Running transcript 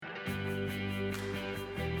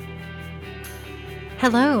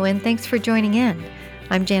Hello, and thanks for joining in.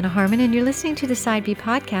 I'm Jana Harmon, and you're listening to the Side B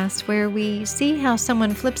podcast, where we see how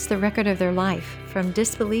someone flips the record of their life from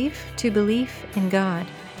disbelief to belief in God.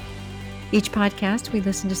 Each podcast, we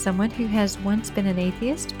listen to someone who has once been an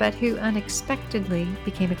atheist, but who unexpectedly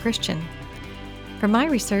became a Christian. From my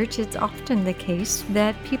research, it's often the case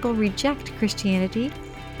that people reject Christianity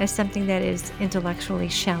as something that is intellectually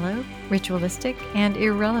shallow, ritualistic, and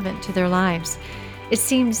irrelevant to their lives. It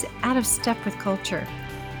seems out of step with culture.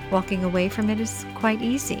 Walking away from it is quite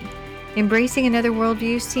easy. Embracing another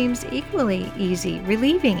worldview seems equally easy,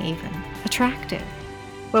 relieving even, attractive.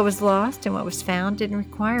 What was lost and what was found didn't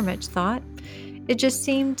require much thought. It just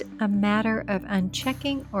seemed a matter of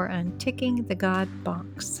unchecking or unticking the God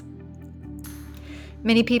box.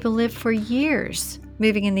 Many people live for years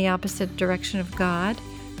moving in the opposite direction of God,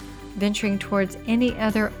 venturing towards any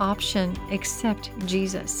other option except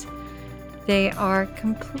Jesus. They are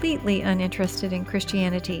completely uninterested in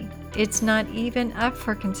Christianity. It's not even up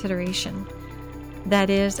for consideration. That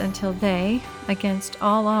is, until they, against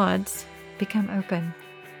all odds, become open.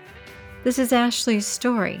 This is Ashley's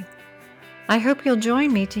story. I hope you'll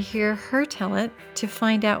join me to hear her tell it, to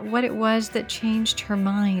find out what it was that changed her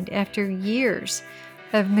mind after years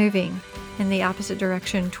of moving in the opposite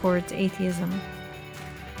direction towards atheism,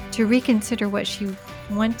 to reconsider what she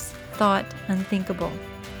once thought unthinkable.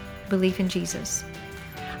 Belief in Jesus.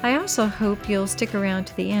 I also hope you'll stick around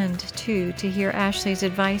to the end, too, to hear Ashley's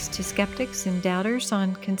advice to skeptics and doubters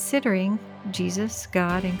on considering Jesus,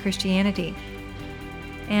 God, and Christianity,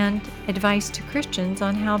 and advice to Christians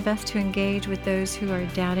on how best to engage with those who are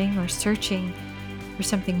doubting or searching for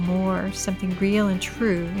something more, something real and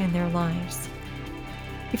true in their lives.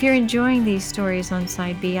 If you're enjoying these stories on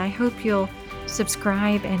Side B, I hope you'll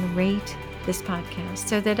subscribe and rate this podcast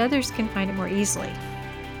so that others can find it more easily.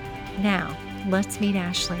 Now, let's meet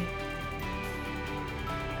Ashley.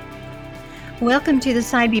 Welcome to the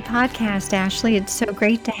Side B podcast, Ashley. It's so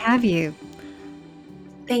great to have you.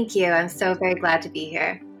 Thank you. I'm so very glad to be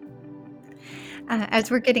here.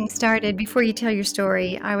 As we're getting started, before you tell your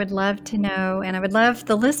story, I would love to know, and I would love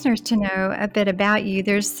the listeners to know a bit about you.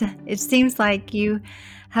 It seems like you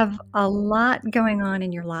have a lot going on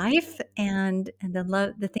in your life, and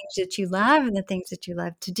the things that you love and the things that you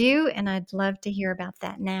love to do, and I'd love to hear about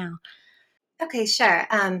that now. Okay, sure.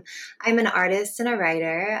 I'm an artist and a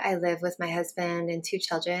writer. I live with my husband and two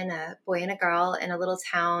children, a boy and a girl, in a little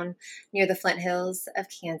town near the Flint Hills of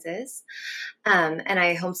Kansas. And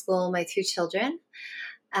I homeschool my two children.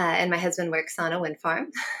 And my husband works on a wind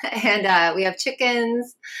farm. And we have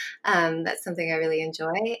chickens. That's something I really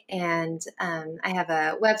enjoy. And I have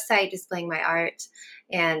a website displaying my art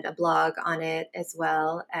and a blog on it as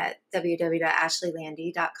well at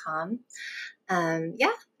www.ashleylande.com.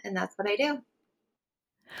 Yeah, and that's what I do.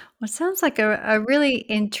 Well, it sounds like a really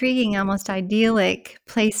intriguing, almost idyllic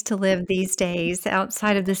place to live these days,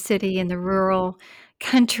 outside of the city in the rural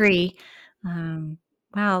country. Um,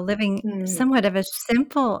 wow, living Mhm. somewhat of a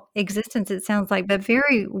simple existence, it sounds like, but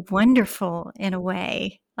very wonderful in a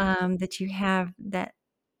way, that you have that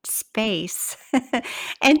space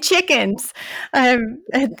and chickens. And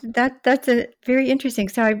that's a very interesting.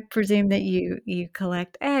 So I presume that you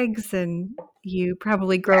collect eggs and you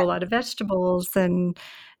probably grow a lot of vegetables and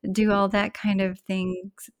do all that kind of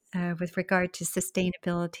things with regard to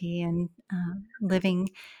sustainability and living.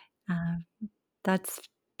 Uh, that's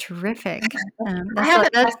terrific. I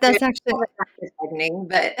haven't That's actually. mastered gardening,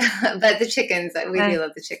 but but the chickens, we Uh, do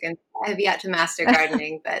love the chickens. I have yet to master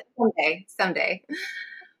gardening, but someday.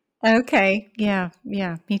 okay, yeah,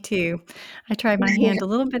 me too. I tried my hand a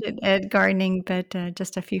little bit at gardening, but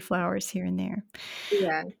just a few flowers here and there.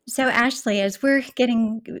 Yeah. So, Ashley, as we're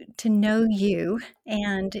getting to know you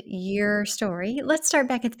and your story, let's start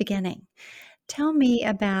back at the beginning. Tell me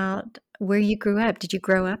about where you grew up. Did you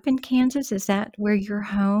grow up in Kansas? Is that where your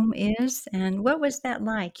home is? And what was that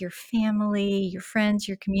like? Your family, your friends,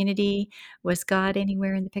 your community? Was God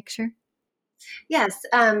anywhere in the picture? Yes.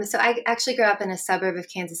 So I actually grew up in a suburb of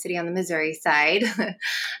Kansas City on the Missouri side.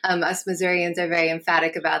 Us Missourians are very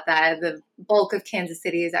emphatic about that. The bulk of Kansas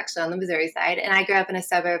City is actually on the Missouri side. And I grew up in a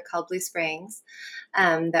suburb called Blue Springs,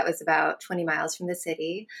 that was about 20 miles from the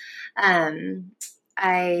city. Um,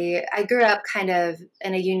 I grew up kind of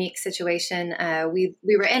in a unique situation. We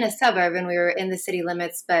were in a suburb and we were in the city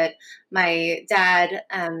limits, but my dad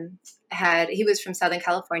he was from Southern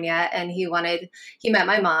California, and he met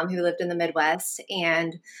my mom who lived in the Midwest,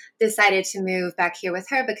 and decided to move back here with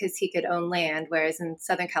her because he could own land. Whereas in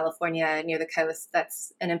Southern California near the coast,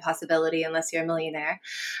 that's an impossibility unless you're a millionaire.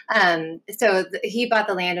 So he bought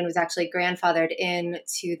the land and was actually grandfathered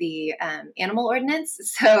into the animal ordinance.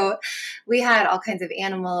 So we had all kinds of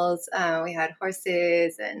animals. We had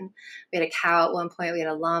horses, and we had a cow at one point. We had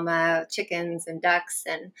a llama, chickens, and ducks,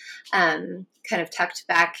 and kind of tucked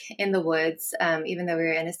back in the woods, even though we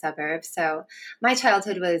were in a suburb. So my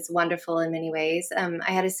childhood was wonderful in many ways.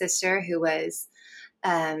 I had a sister who was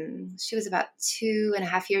she was about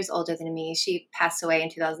 2.5 years older than me. She passed away in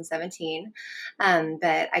 2017,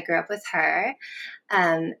 but I grew up with her.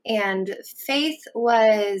 And faith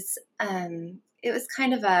was it was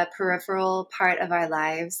kind of a peripheral part of our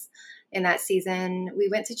lives in that season. We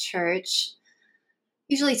went to church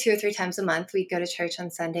usually 2 or 3 times a month. We'd go to church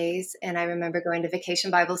on Sundays, and I remember going to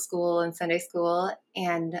vacation Bible school and Sunday school.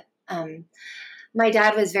 And my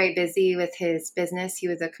dad was very busy with his business. He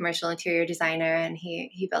was a commercial interior designer, and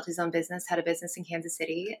he built his own business, had a business in Kansas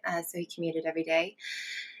City, so he commuted every day.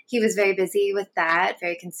 He was very busy with that,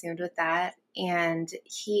 very consumed with that. And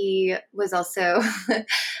he was also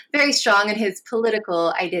very strong in his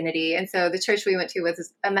political identity. And so the church we went to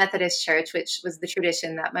was a Methodist church, which was the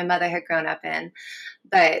tradition that my mother had grown up in.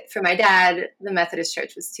 But for my dad, the Methodist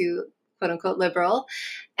church was too, quote unquote, liberal.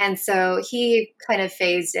 And so he kind of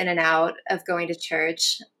phased in and out of going to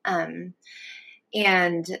church. And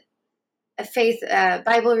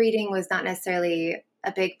Bible reading was not necessarily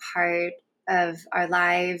a big part of our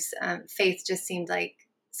lives. Faith just seemed like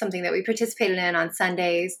something that we participated in on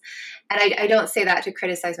Sundays. And I don't say that to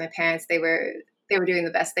criticize my parents. They were doing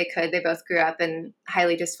the best they could. They both grew up in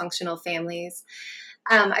highly dysfunctional families.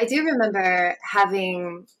 I do remember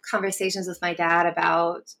having conversations with my dad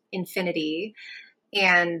about infinity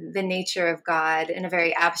and the nature of God in a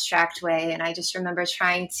very abstract way. And I just remember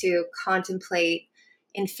trying to contemplate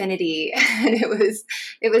infinity. And it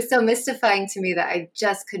was so mystifying to me that I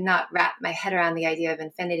just could not wrap my head around the idea of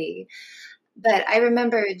infinity. But I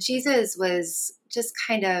remember Jesus was just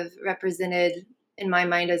kind of represented in my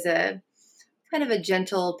mind as a kind of a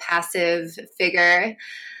gentle, passive figure.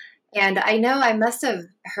 And I know I must have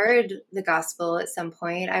heard the gospel at some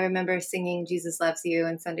point. I remember singing Jesus Loves You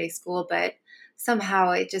in Sunday school, but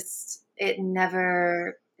somehow it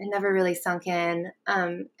never really sunk in.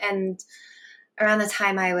 And around the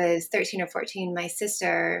time I was 13 or 14, my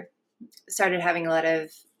sister started having a lot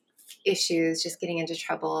of issues, just getting into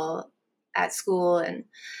trouble at school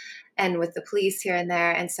and with the police here and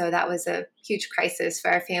there. And so that was a huge crisis for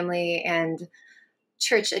our family, and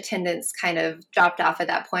church attendance kind of dropped off at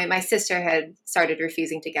that point. My sister had started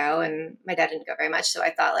refusing to go, and my dad didn't go very much. So I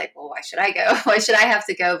thought, like, well, why should I go? Why should I have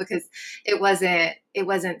to go? Because it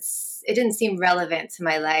didn't seem relevant to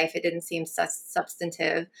my life. It didn't seem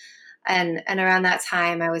substantive. And around that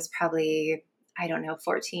time, I was probably, I don't know,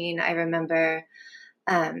 14. I remember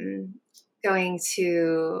going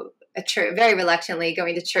to a church, very reluctantly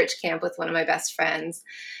going to church camp with one of my best friends.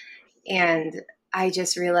 And I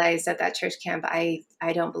just realized at that church camp, I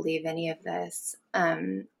don't believe any of this.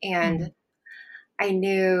 And I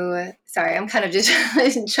knew, sorry, I'm kind of just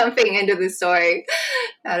jumping into the story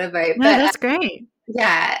out of my, no, but that's great.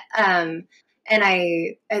 yeah. And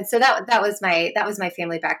so that was my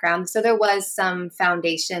family background. So there was some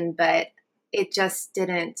foundation, but it just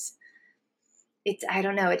I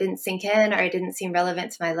don't know, it didn't sink in, or it didn't seem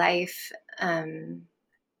relevant to my life.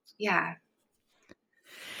 Yeah.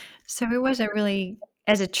 So it wasn't really,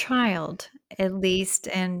 as a child, at least,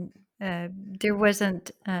 and there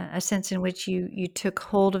wasn't a sense in which you took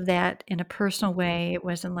hold of that in a personal way. It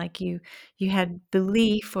wasn't like you had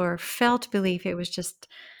belief or felt belief. It was just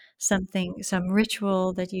some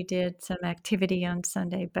ritual that you did, some activity on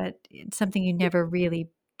Sunday, but it's something you never really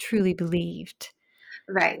truly believed.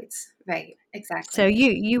 Right. So Exactly.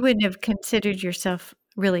 you wouldn't have considered yourself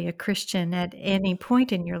really a Christian at any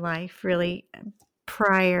point in your life, really,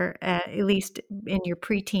 prior, at least in your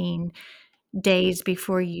preteen days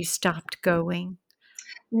before you stopped going.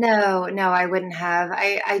 No, I wouldn't have.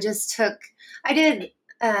 I did,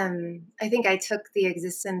 I think I took the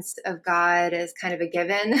existence of God as kind of a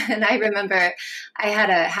given. And I remember I had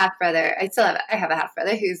a half brother. I have a half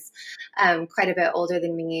brother who's quite a bit older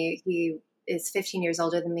than me. He is 15 years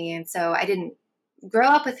older than me. And so I didn't grow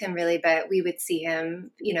up with him really, but we would see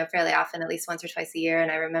him, fairly often, at least once or twice a year.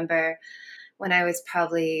 And I remember when I was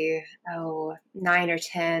probably 9 or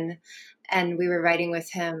 10, and we were riding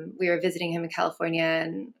with him. We were visiting him in California,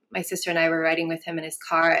 and my sister and I were riding with him in his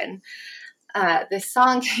car, and this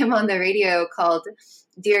song came on the radio called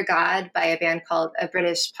Dear God by a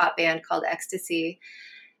British pop band called Ecstasy.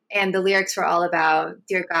 And the lyrics were all about,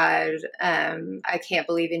 dear God, I can't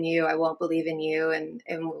believe in you. I won't believe in you. And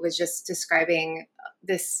was just describing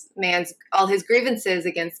this man's, all his grievances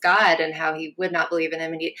against God and how he would not believe in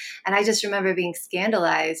him. And I just remember being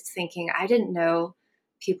scandalized thinking, I didn't know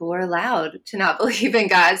people were allowed to not believe in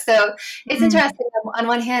God. So it's Mm. interesting. On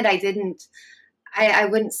one hand, I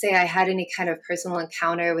wouldn't say I had any kind of personal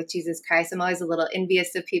encounter with Jesus Christ. I'm always a little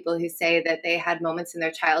envious of people who say that they had moments in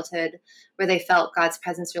their childhood where they felt God's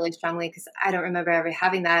presence really strongly, because I don't remember ever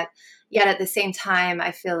having that. Yet at the same time,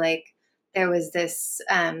 I feel like there was this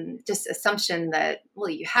just assumption that, well,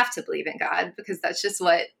 you have to believe in God because that's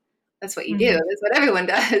what you do. Mhm. That's what everyone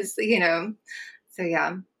does, So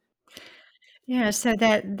yeah. Yeah, so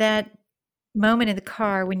that moment in the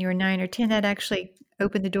car when you were 9 or 10, that actually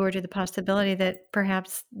opened the door to the possibility that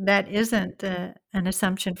perhaps that isn't, an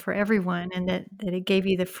assumption for everyone, and that it gave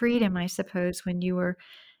you the freedom, I suppose, when you were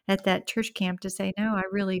at that church camp to say, "No, I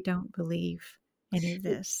really don't believe any of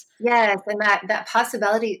this." Yes, and that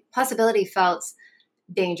possibility felt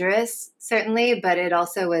dangerous, certainly, but it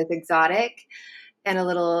also was exotic and a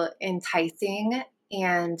little enticing.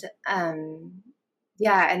 And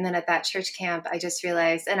yeah, and then at that church camp, I just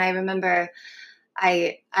realized, and I remember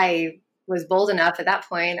I was bold enough at that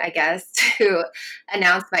point, I guess, to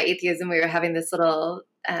announce my atheism. We were having this little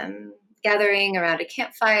gathering around a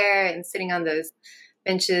campfire and sitting on those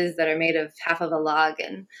benches that are made of half of a log,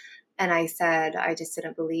 and I said I just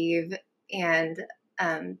didn't believe, and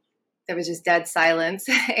there was just dead silence.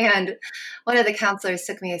 And one of the counselors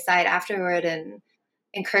took me aside afterward and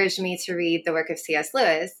encouraged me to read the work of C.S.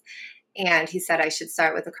 Lewis. And he said I should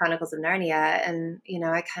start with the Chronicles of Narnia. And,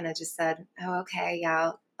 I kind of just said, oh, okay,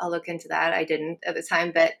 yeah, I'll look into that. I didn't at the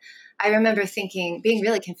time, but I remember being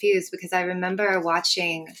really confused because I remember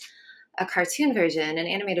watching a cartoon version, an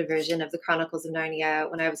animated version of the Chronicles of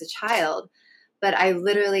Narnia when I was a child. But I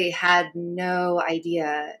literally had no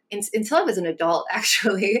idea until I was an adult,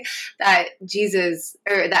 actually, that Jesus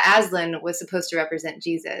or that Aslan was supposed to represent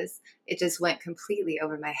Jesus. It just went completely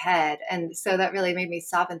over my head. And so that really made me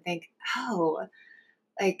stop and think, oh,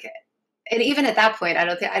 like, and even at that point, I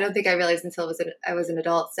don't think I realized until I was an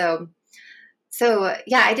adult. So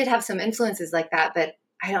yeah, I did have some influences like that, but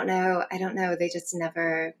I don't know. They just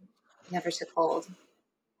never took hold.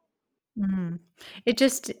 Mm. It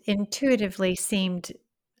just intuitively seemed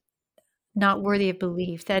not worthy of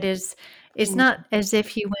belief. That is, it's Mm. not as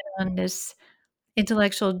if you went on this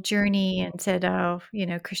intellectual journey and said, "Oh,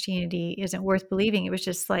 Christianity isn't worth believing." It was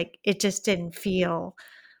just like it just didn't feel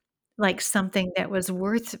like something that was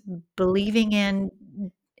worth believing in.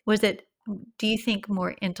 Was it, do you think,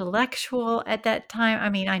 more intellectual at that time? I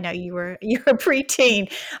mean, I know you were a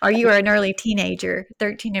preteen or you were an early teenager,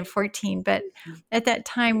 13 and 14, but at that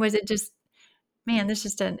time was it just, man, this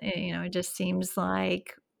just doesn't, it just seems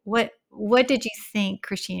like what did you think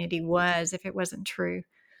Christianity was if it wasn't true?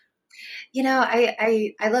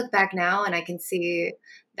 I look back now and I can see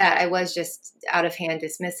that I was just out of hand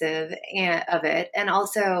dismissive of it. And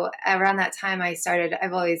also around that time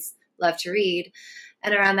I've always loved to read.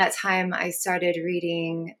 And around that time I started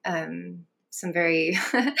reading some very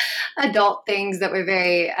adult things that were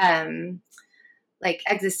very like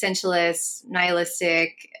existentialist,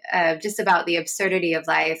 nihilistic, just about the absurdity of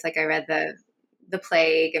life. Like I read the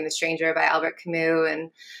Plague and The Stranger by Albert Camus,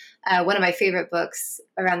 and one of my favorite books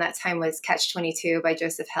around that time was Catch 22 by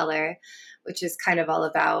Joseph Heller, which is kind of all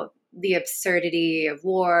about the absurdity of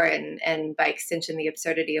war and by extension, the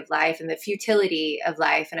absurdity of life and the futility of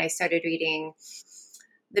life. And I started reading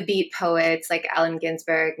the beat poets like Allen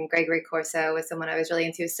Ginsberg and Gregory Corso was someone I was really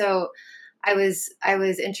into. So I was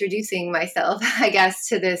introducing myself, I guess,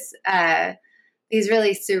 to these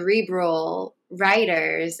really cerebral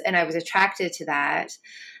writers, and I was attracted to that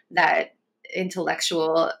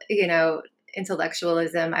intellectual,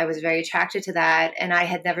 intellectualism. I was very attracted to that, and I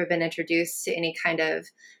had never been introduced to any kind of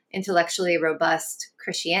intellectually robust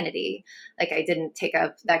Christianity. Like I didn't take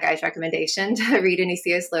up that guy's recommendation to read any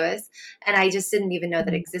C.S. Lewis, and I just didn't even know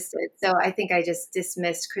that Mm. existed. So I think I just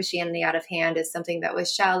dismissed Christianity out of hand as something that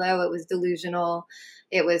was shallow. It was delusional.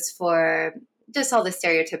 It was for just all the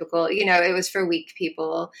stereotypical, it was for weak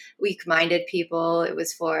people, weak-minded people. It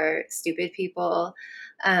was for stupid people.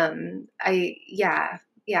 Yeah.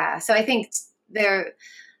 So I think there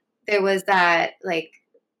was that like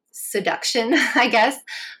seduction, I guess,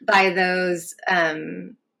 by those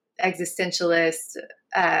existentialist,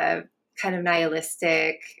 kind of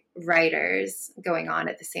nihilistic writers going on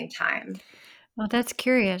at the same time. Well, that's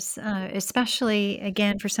curious, especially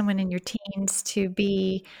again for someone in your teens to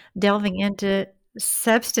be delving into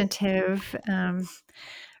substantive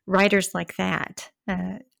writers like that.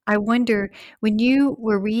 I wonder when you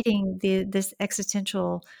were reading this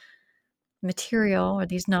existential material or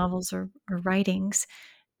these novels or writings,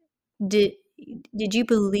 did did you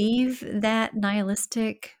believe that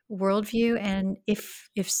nihilistic worldview? And if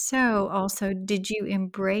so, also, did you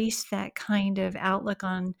embrace that kind of outlook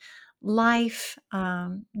on life?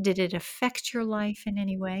 Did it affect your life in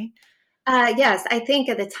any way? Yes, I think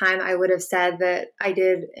at the time I would have said that I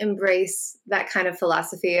did embrace that kind of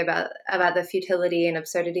philosophy about the futility and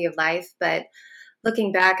absurdity of life. But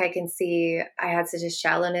looking back, I can see I had such a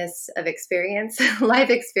shallowness of experience,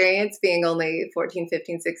 life experience, being only 14,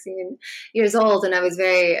 15, 16 years old. And I was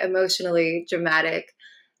very emotionally dramatic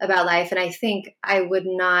about life. And I think I would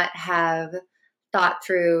not have thought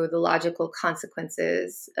through the logical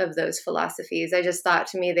consequences of those philosophies. I just thought,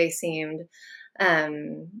 to me, they seemed,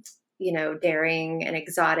 um, daring and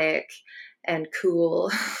exotic and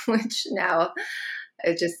cool, which now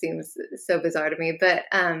it just seems so bizarre to me. But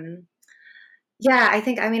yeah,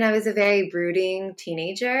 I was a very brooding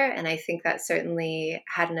teenager, and I think that certainly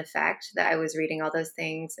had an effect that I was reading all those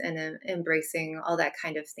things and embracing all that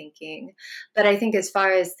kind of thinking. But I think as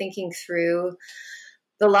far as thinking through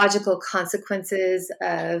the logical consequences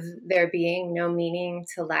of there being no meaning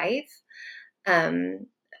to life, um,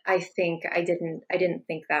 I think I didn't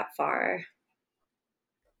think that far.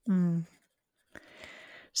 Mm.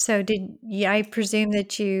 So yeah, I presume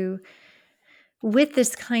that you, with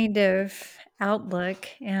this kind of outlook,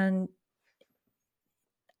 and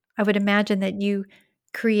I would imagine that you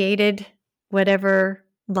created whatever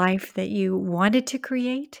life that you wanted to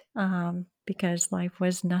create, because life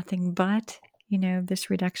was nothing but, this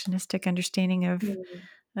reductionistic understanding Mm.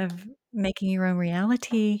 of making your own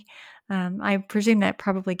reality. I presume that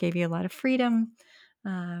probably gave you a lot of freedom.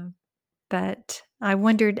 Uh, but I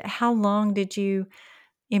wondered, how long did you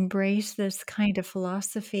embrace this kind of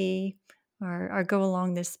philosophy or go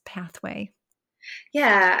along this pathway?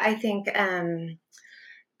 Yeah, I think,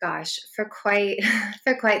 gosh, for quite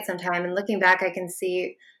for quite some time. And looking back, I can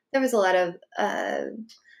see there was a lot of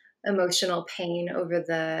emotional pain over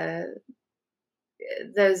the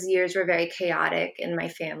those years were very chaotic in my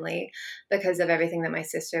family because of everything that my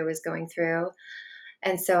sister was going through.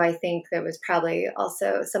 And so I think there was probably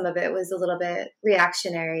also some of it was a little bit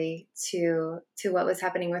reactionary to what was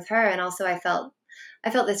happening with her. And also I felt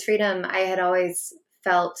this freedom. I had always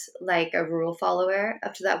felt like a rule follower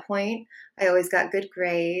up to that point. I always got good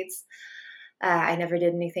grades. I never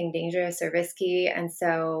did anything dangerous or risky. And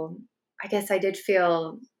so I guess I did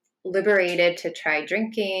feel liberated to try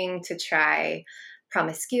drinking, to try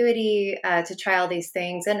promiscuity, to try all these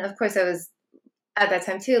things. And of course, I was at that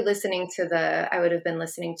time too I would have been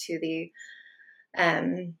listening to the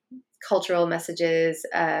um, cultural messages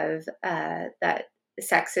of that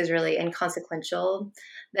sex is really inconsequential,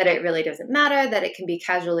 that it really doesn't matter, that it can be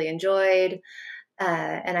casually enjoyed.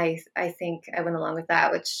 And I think I went along with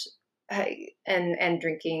that, which and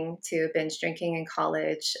drinking too, binge drinking in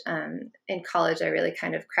college. In college, I really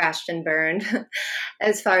kind of crashed and burned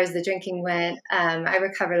as far as the drinking went. I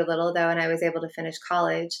recovered a little though, and I was able to finish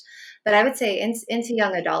college. But I would say into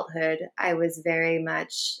young adulthood, I was very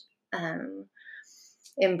much um,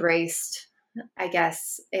 embraced, I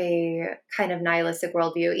guess, a kind of nihilistic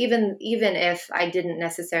worldview, even if I didn't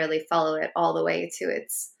necessarily follow it all the way to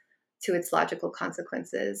its logical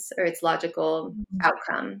consequences or its logical Mhm.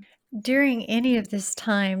 outcome. During any of this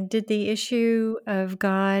time, did the issue of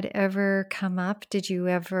God ever come up? Did you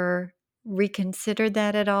ever reconsider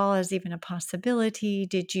that at all as even a possibility?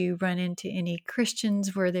 Did you run into any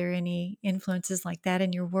Christians? Were there any influences like that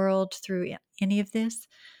in your world through any of this?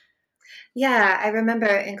 Yeah, I remember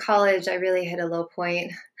in college I really hit a low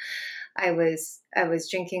point. I was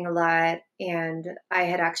drinking a lot, and I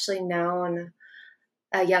had actually known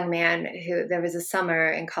a young man who there was a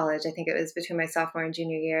summer in college. I think it was between my sophomore and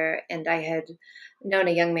junior year, and I had known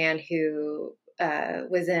a young man who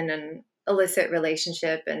was in an illicit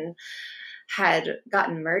relationship and had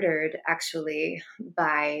gotten murdered actually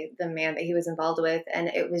by the man that he was involved with. And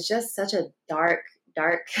it was just such a dark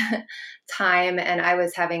time. And I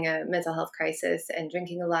was having a mental health crisis and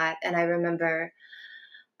drinking a lot. And I remember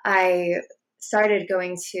I started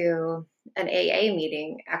going to an AA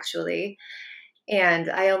meeting actually, and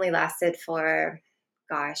I only lasted for,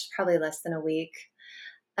 gosh, probably less than a week.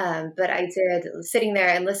 But I did sitting there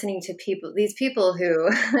and listening to these people who,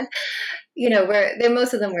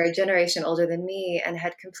 most of them were a generation older than me and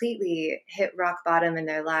had completely hit rock bottom in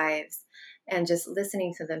their lives. and just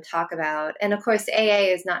listening to them talk about, and of course,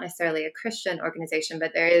 AA is not necessarily a Christian organization,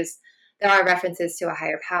 but there are references to a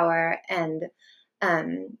higher power. And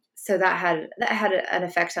so that had an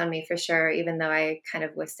effect on me for sure, even though I kind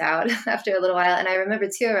of wussed out after a little while. And I remember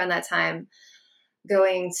too, around that time,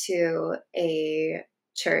 going to a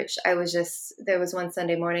church. There was one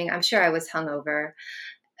Sunday morning, I'm sure I was hungover,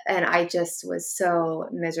 and I just was so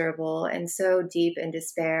miserable and so deep in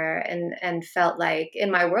despair, and felt like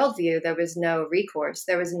in my worldview there was no recourse.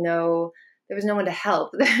 There was no one to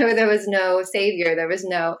help. There was no savior.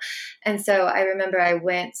 And so I remember I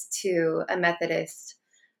went to a Methodist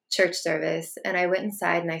church service, and I went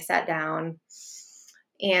inside and I sat down.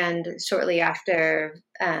 And shortly after,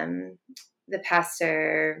 the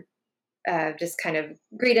pastor just kind of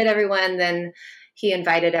greeted everyone. Then he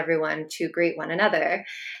invited everyone to greet one another.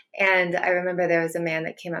 And I remember there was a man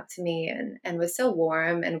that came up to me and was so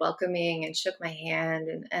warm and welcoming and shook my hand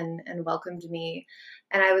and welcomed me.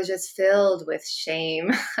 And I was just filled with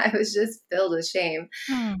shame. I was just filled with shame.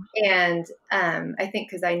 Oh. And I think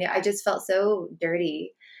because I just felt so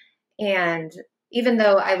dirty. And even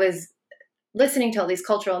though I was listening to all these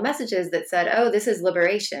cultural messages that said, "Oh, this is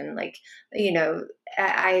liberation," like,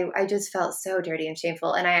 I just felt so dirty and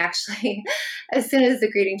shameful. And I actually, as soon as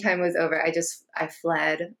the greeting time was over, I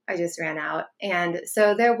fled. I just ran out. And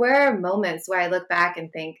so there were moments where I look back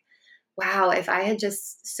and think, wow, if I had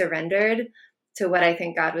just surrendered to what I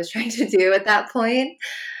think God was trying to do at that point,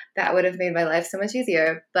 that would have made my life so much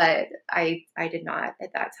easier. But I did not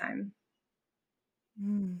at that time.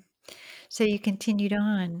 Mm. So you continued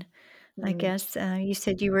on. I Mm. guess you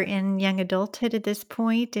said you were in young adulthood at this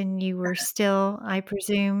point, and you were still, I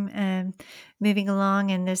presume, moving along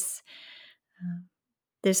in this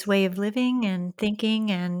way of living and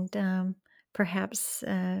thinking, and perhaps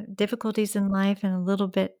difficulties in life and a little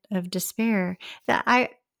bit of despair. That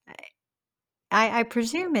I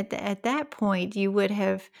presume at that point you would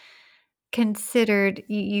have considered.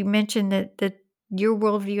 You mentioned that your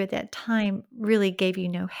worldview at that time really gave you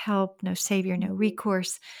no help, no savior, no Mhm.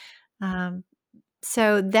 recourse. Um,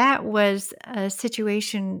 so that was a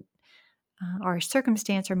situation or a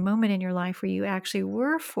circumstance or moment in your life where you actually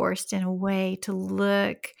were forced in a way to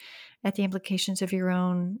look at the implications of your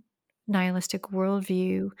own nihilistic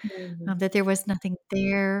worldview, Mhm. that there was nothing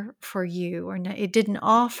there for you, or it didn't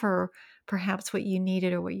offer perhaps what you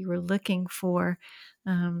needed or what you were looking for.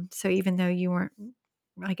 So even though you weren't,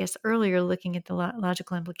 I guess, earlier looking at the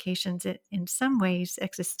logical implications, in some ways,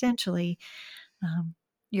 existentially, um,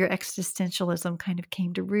 your existentialism kind of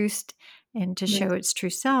came to roost and to Mhm. show its true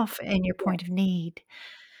self and your Yeah. point of need.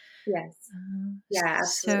 Yes. Yeah,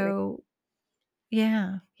 absolutely. So,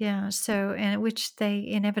 yeah, yeah. So, and which they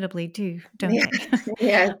inevitably do, don't Yeah. they?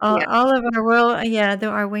 Yes, yeah. All of our world, yeah,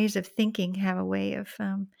 though our ways of thinking have a way of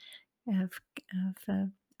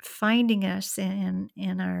finding us in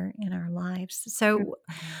our lives. So,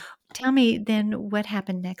 Mhm. tell me then, what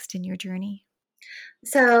happened next in your journey?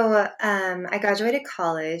 So, I graduated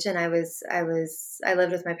college, and I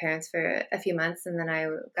lived with my parents for a few months, and then I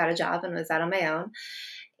got a job and was out on my own.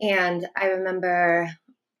 And I remember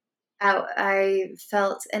I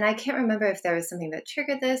felt, and I can't remember if there was something that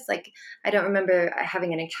triggered this. Like, I don't remember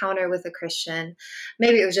having an encounter with a Christian.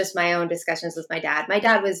 Maybe it was just my own discussions with my dad. My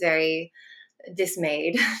dad was very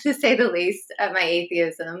dismayed, to say the least, at my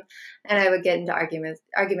atheism, and I would get into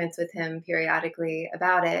arguments with him periodically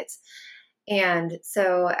about it. And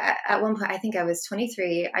so at one point, I think I was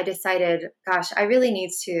 23, I decided, gosh, I really need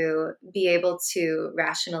to be able to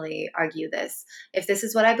rationally argue this. If this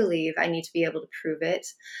is what I believe, I need to be able to prove it.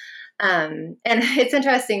 And it's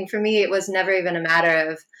interesting for me. It was never even a matter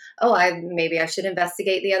of, oh, maybe I should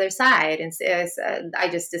investigate the other side. And I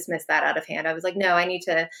just dismissed that out of hand. I was like, no, I need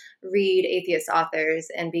to read atheist authors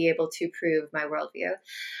and be able to prove my worldview.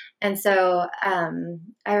 And so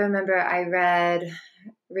I remember I read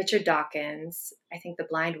Richard Dawkins. I think The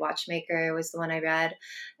Blind Watchmaker was the one I read.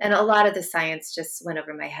 And a lot of the science just went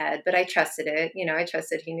over my head, but I trusted it. I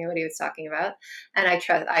trusted he knew what he was talking about. And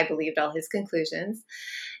I believed all his conclusions.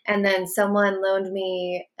 And then someone loaned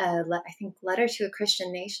me, I think, Letter to a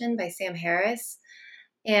Christian Nation by Sam Harris.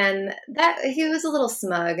 And that he was a little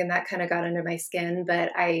smug, and that kind of got under my skin,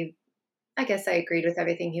 but I guess I agreed with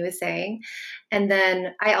everything he was saying. And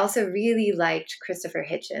then I also really liked Christopher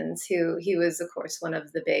Hitchens, who he was, of course, one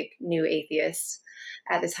of the big new atheists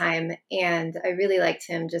at the time. And I really liked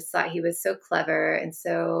him, just thought he was so clever and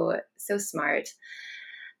so smart.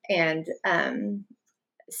 And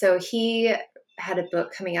so he had a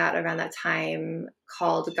book coming out around that time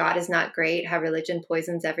called God is Not Great, How Religion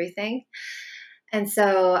Poisons Everything. And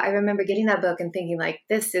so I remember getting that book and thinking, like,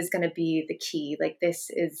 this is going to be the key. Like, this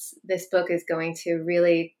book is going to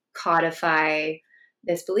really codify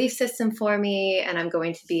this belief system for me, and I'm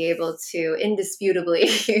going to be able to indisputably,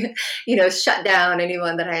 shut down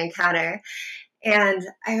anyone that I encounter. And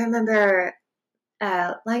I remember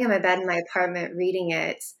lying in my bed in my apartment reading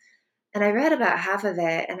it, and I read about half of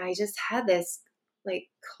it, and I just had this like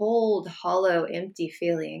cold, hollow, empty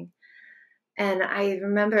feeling. And I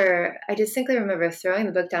distinctly remember throwing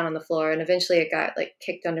the book down on the floor, and eventually it got like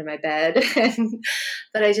kicked under my bed.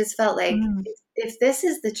 But I just felt like, Mm. if this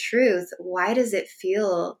is the truth, why does it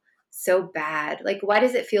feel so bad? Like, why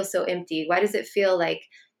does it feel so empty? Why does it feel like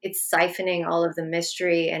it's siphoning all of the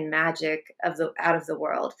mystery and magic out of the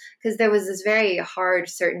world? Because there was this very hard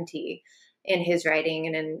certainty in his writing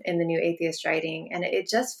and in the New Atheist writing. And it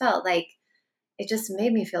just felt like it just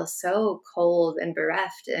made me feel so cold and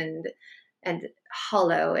bereft and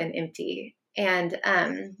hollow and empty. And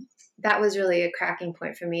that was really a cracking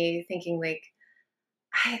point for me, thinking like,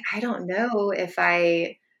 I don't know if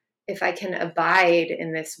I can abide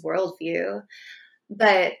in this worldview.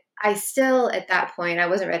 But I still, at that point, I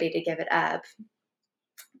wasn't ready to give it up.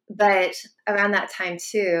 But around that time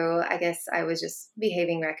too, I guess I was just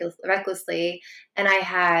behaving recklessly, and I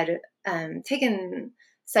had taken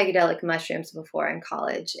psychedelic mushrooms before in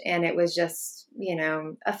college, and it was just,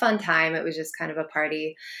 a fun time. It was just kind of a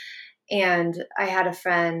party. And I had a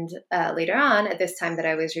friend later on, at this time that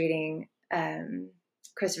I was reading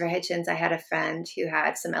Christopher Hitchens, I had a friend who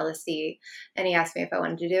had some LSD, and he asked me if I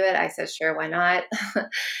wanted to do it. I said, sure, why not?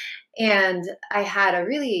 And I had a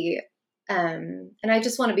really, and I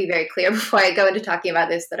just want to be very clear before I go into talking about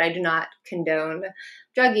this, that I do not condone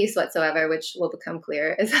drug use whatsoever, which will become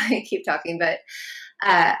clear as I keep talking. But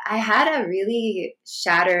I had a really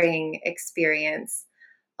shattering experience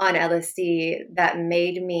on LSD that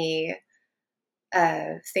made me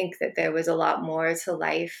think that there was a lot more to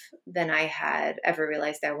life than I had ever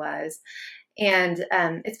realized there was. And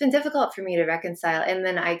it's been difficult for me to reconcile. And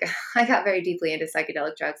then I got very deeply into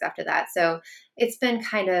psychedelic drugs after that. So it's been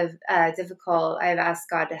kind of difficult. I've asked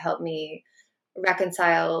God to help me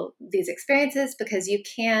reconcile these experiences, because you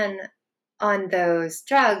can, on those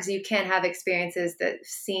drugs, you can have experiences that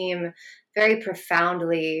seem very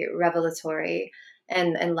profoundly revelatory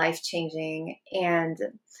and life-changing. And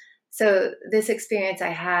so this experience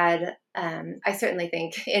I had, I certainly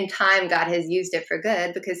think in time God has used it for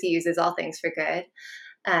good, because he uses all things for good,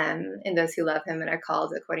 in those who love him and are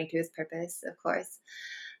called according to his purpose, of course.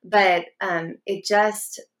 But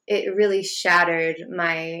it really shattered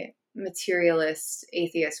my materialist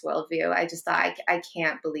atheist worldview. I just thought, I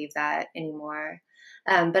can't believe that anymore.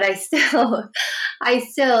 But and I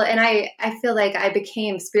feel like I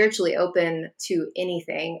became spiritually open to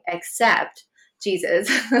anything except Jesus.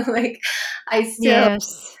 Like, I still,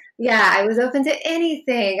 Yes. yeah, I was open to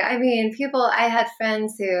anything. I mean, I had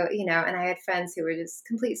friends who, and I had friends who were just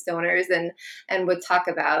complete stoners and would talk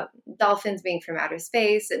about dolphins being from outer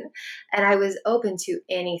space. And I was open to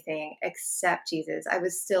anything except Jesus. I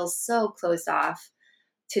was still so closed off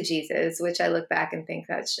to Jesus, which I look back and think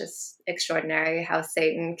that's just extraordinary how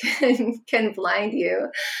Satan can blind you.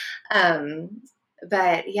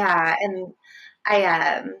 But yeah, and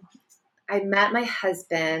I, I met my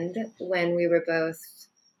husband when we were both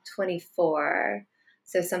 24.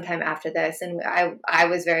 So sometime after this, and I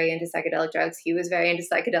was very into psychedelic drugs. He was very into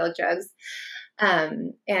psychedelic drugs.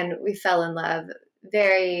 And we fell in love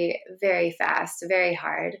very, very fast, very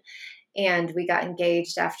hard. And we got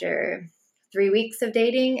engaged after 3 weeks of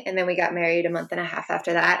dating, and then we got married a month and a half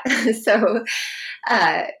after that. So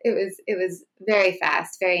it was very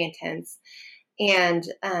fast, very intense. And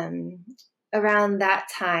around that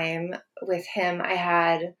time with him,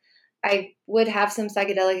 I would have some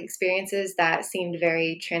psychedelic experiences that seemed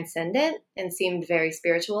very transcendent and seemed very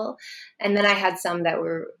spiritual. And then I had some that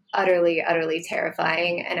were utterly, utterly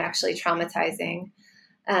terrifying and actually traumatizing.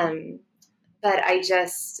 But I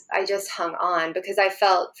just hung on, because I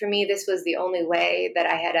felt, for me, this was the only way that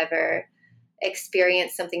I had ever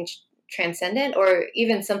experienced something transcendent, or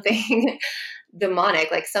even something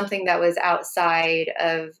demonic, like something that was outside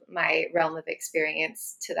of my realm of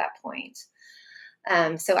experience to that point.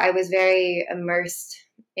 So I was very immersed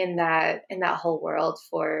in that whole world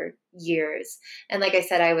for years. And like I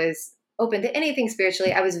said, I was open to anything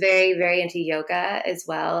spiritually. I was very, very into yoga as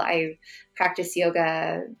well. I practiced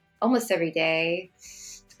yoga almost every day.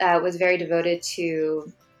 Was very devoted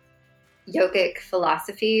to yogic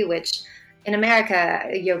philosophy, which in America,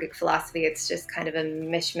 yogic philosophy, it's just kind of a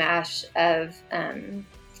mishmash of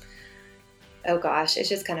oh gosh, it's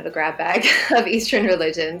just kind of a grab bag of Eastern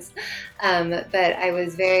religions. But I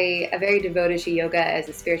was very devoted to yoga as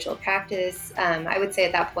a spiritual practice. I would say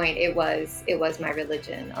at that point it was my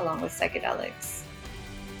religion along with psychedelics.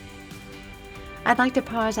 I'd like to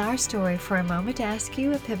pause our story for a moment to ask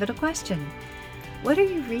you a pivotal question. What are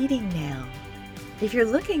you reading now? If you're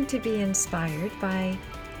looking to be inspired by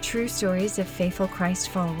true stories of faithful Christ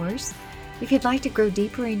followers, if you'd like to grow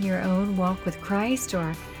deeper in your own walk with Christ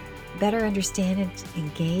or better understand and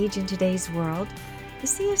engage in today's world, the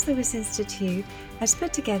C.S. Lewis Institute has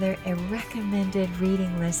put together a recommended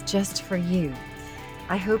reading list just for you.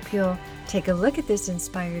 I hope you'll take a look at this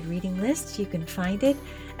inspired reading list. You can find it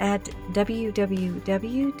at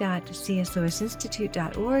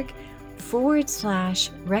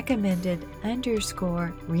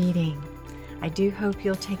www.cslewisinstitute.org/recommended_reading. I do hope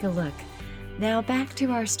you'll take a look. Now back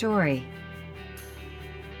to our story.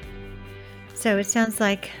 So it sounds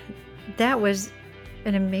like that was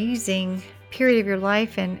an amazing period of your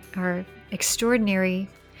life and are extraordinary.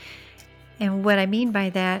 And what I mean by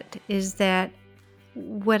that is that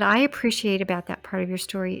what I appreciate about that part of your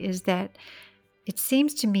story is that it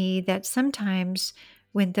seems to me that sometimes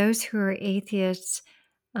when those who are atheists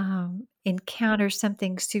encounter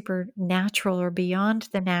something supernatural or beyond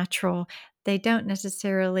the natural, they don't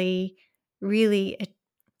necessarily really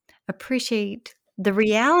appreciate the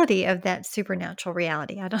reality of that supernatural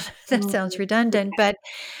reality. I don't know if that sounds Mm, redundant, but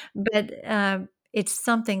it's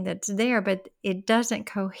something that's there, but it doesn't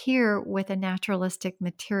cohere with a naturalistic,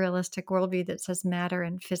 materialistic worldview that says matter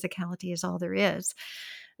and physicality is all there is.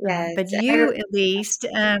 yes, But you, at least,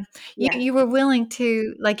 yeah. you were willing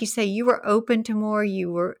to, like you say, you were open to more.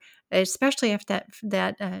 You were, especially after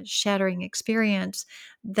that shattering experience,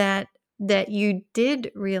 that you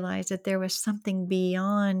did realize that there was something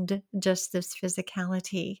beyond just this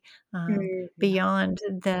physicality, Mhm. beyond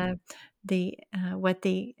the what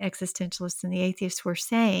the existentialists and the atheists were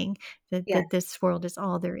saying, Yeah, that this world is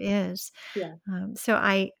all there is. yeah, So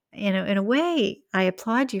I, in a way, I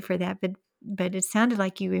applaud you for that, but it sounded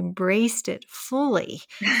like you embraced it fully.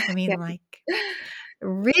 I yeah, mean, like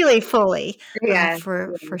really fully, yes,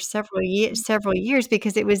 for yes. several years,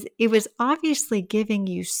 because it was obviously giving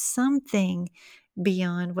you something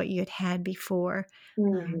beyond what you had had before.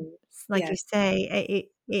 Mhm. Like you Yes. say,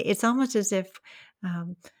 it's almost as if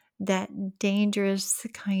um, that dangerous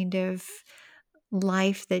kind of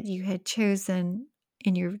life that you had chosen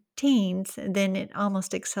in your teens, then it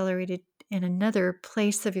almost accelerated in another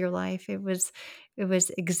place of your life. It was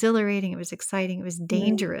exhilarating, it was exciting, it was Mhm.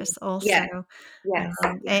 dangerous also, Yes, yes,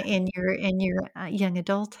 yeah. in your young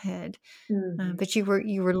adulthood. Mhm. But you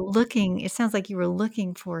were looking. It sounds like you were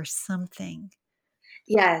looking for something.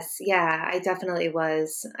 Yes, yeah, I definitely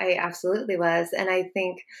was. I absolutely was, and I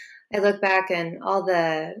think I look back and all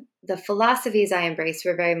the philosophies I embraced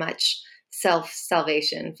were very much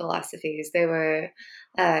self-salvation philosophies. They were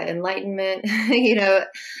enlightenment,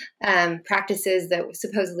 practices that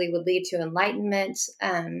supposedly would lead to enlightenment.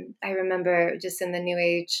 I remember just in the New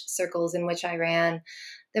Age circles in which I ran,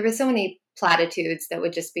 there were so many platitudes that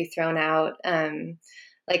would just be thrown out.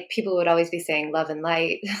 Like people would always be saying love and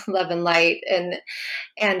light, love and light, and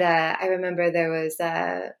I remember there was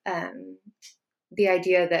the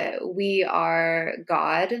idea that we are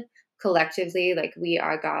God collectively, like we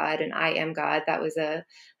are God and I am God. That was a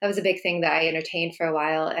big thing that I entertained for a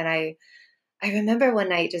while, and I remember one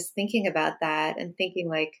night just thinking about that and thinking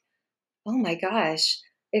like, oh my gosh,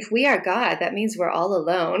 if we are God, that means we're all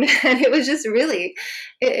alone. And it was just really,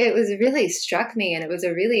 it was really struck me, and it was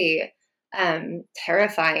a really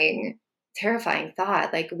terrifying, terrifying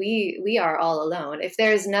thought. Like we are all alone. If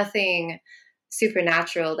there's nothing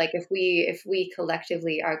supernatural, like if we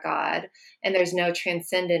collectively are God, and there's no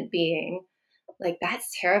transcendent being, like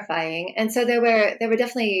that's terrifying. And so there were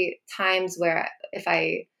definitely times where if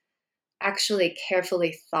I actually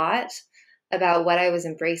carefully thought about what I was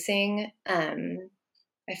embracing,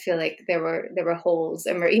 I feel like there were holes,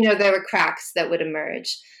 and there were cracks that would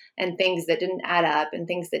emerge, and things that didn't add up, and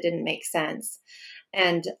things that didn't make sense.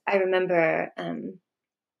 And I remember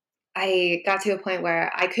I got to a point where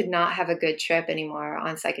I could not have a good trip anymore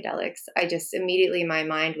on psychedelics. I just immediately my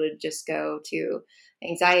mind would just go to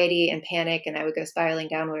anxiety and panic, and I would go spiraling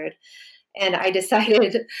downward. And I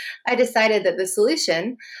decided that the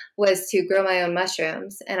solution was to grow my own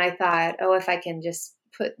mushrooms. And I thought, oh, if I can just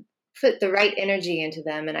put the right energy into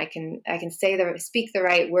them, and I can speak the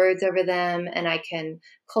right words over them, and I can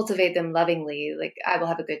cultivate them lovingly, like I will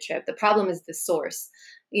have a good trip. The problem is the source,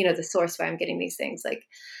 the source where I'm getting these things. Like,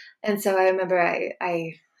 and so I remember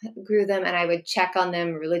I grew them, and I would check on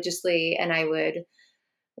them religiously, and I would,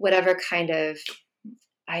 whatever kind of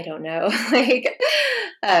I don't know, like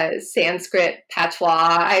Sanskrit patois.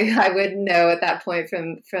 I would know at that point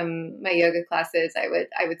from my yoga classes. I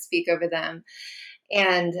would speak over them.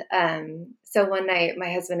 And so one night,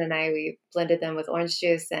 my husband and we blended them with orange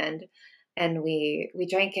juice, and we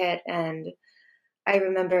drank it. And I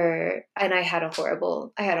remember, and I had a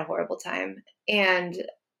horrible time, and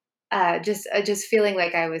just feeling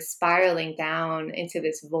like I was spiraling down into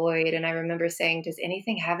this void. And I remember saying, "Does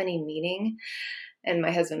anything have any meaning?" And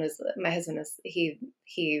my husband is he's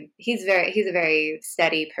a very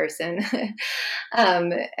steady person.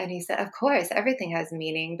 And he said, "Of course, everything has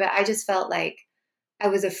meaning." But I just felt like I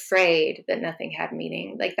was afraid that nothing had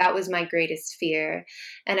meaning. Like that was my greatest fear.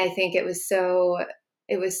 And I think it was so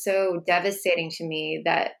devastating to me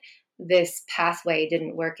that this pathway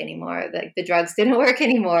didn't work anymore. Like the drugs didn't work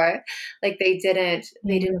anymore. Like they Yeah.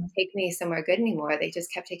 didn't take me somewhere good anymore. They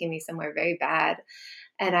just kept taking me somewhere very bad.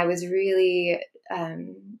 And I was really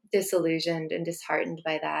disillusioned and disheartened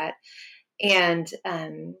by that. And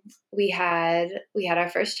we had our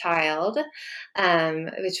first child,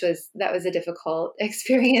 which was a difficult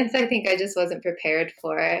experience. I think I just wasn't prepared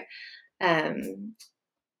for um,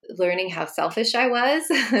 learning how selfish I was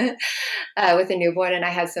with a newborn, and I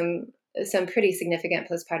had some pretty significant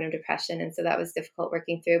postpartum depression, and so that was difficult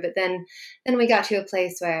working through. But then we got to a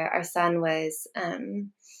place where our son was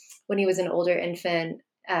when he was an older infant.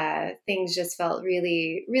 Things just felt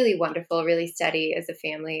really, really wonderful, really steady as a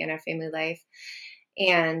family in our family life.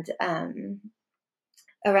 And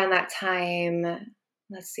around that time,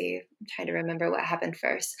 let's see, I'm trying to remember what happened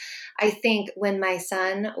first. I think when my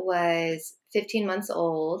son was 15 months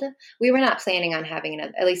old, we were not planning on having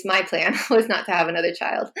another, at least my plan was not to have another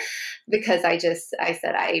child, because I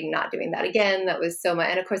said, I'm not doing that again. That was so much.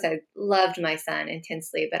 And of course, I loved my son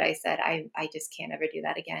intensely, but I said, I just can't ever do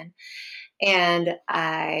that again. And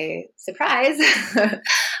surprise,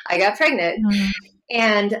 I got pregnant. Mm.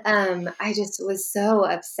 And I just was so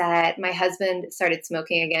upset. My husband started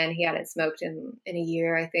smoking again. He hadn't smoked in a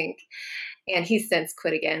year, I think, and he's since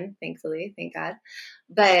quit again. Thankfully, thank God.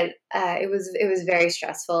 But it was very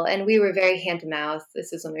stressful, and we were very hand to mouth. This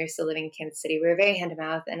was when we were still living in Kansas City. We were very hand to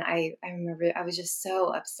mouth, and I remember I was just so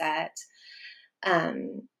upset.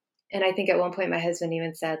 And I think at one point my husband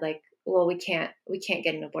even said, like, well, we can't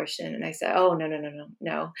get an abortion. And I said, oh, no, no, no, no,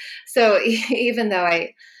 no. So even though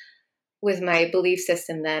with my belief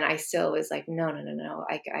system, then I still was like, no, no, no, no,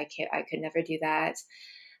 I can't, I could never do that.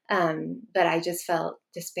 But I just felt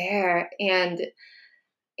despair. And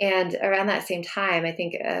around that same time, I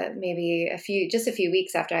think maybe just a few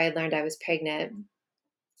weeks after I had learned I was pregnant,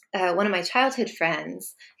 one of my childhood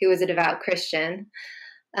friends, who was a devout Christian,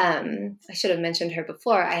 I should have mentioned her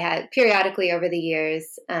before. I had periodically over the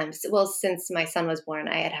years, well, since my son was born,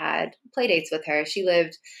 I had play dates with her. She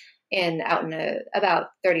lived out in about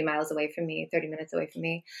 30 miles away from me, 30 minutes away from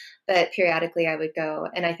me. But periodically I would go.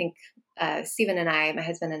 And I think Stephen and my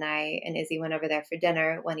husband and Izzy went over there for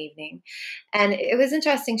dinner one evening. And it was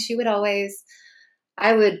interesting.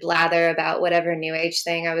 I would blather about whatever new age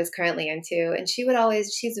thing I was currently into. And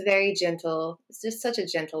she's very gentle, just such a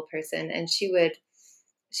gentle person. And she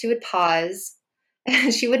would pause.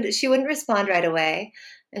 She wouldn't respond right away.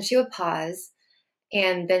 And she would pause.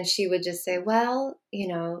 And then she would just say, well,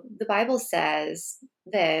 the Bible says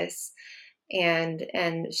this.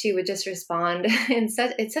 And she would just respond in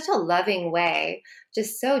such a loving way,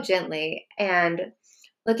 just so gently. And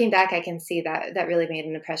looking back, I can see that really made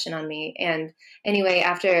an impression on me. And anyway,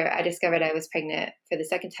 after I discovered I was pregnant for the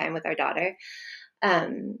second time with our daughter,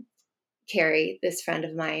 Carrie, this friend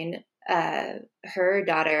of mine, her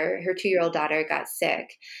 2-year-old daughter, got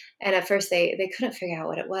sick. And at first they couldn't figure out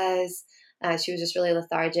what it was. She was just really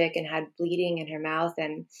lethargic and had bleeding in her mouth.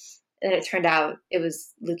 And then it turned out it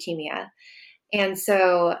was leukemia. And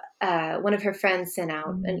so one of her friends sent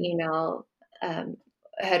out an email,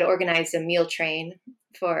 had organized a meal train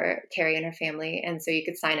for Carrie and her family. And so you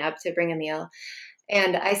could sign up to bring a meal.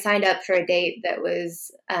 And I signed up for a date that was,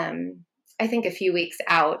 I think, a few weeks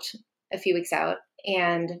out.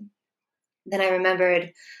 And then I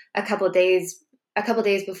remembered a couple days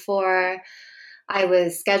before I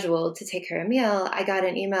was scheduled to take her a meal, I got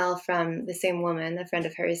an email from the same woman, a friend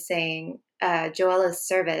of hers, saying, Joella's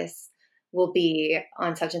service will be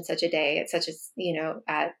on such and such a day at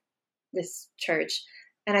at this church.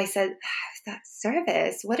 And I said, that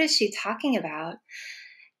service, what is she talking about?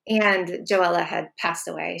 And Joella had passed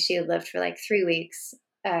away. She had lived for like 3 weeks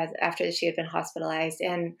after she had been hospitalized.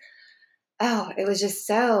 And it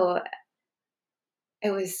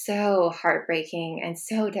was so heartbreaking and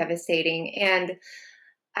so devastating. And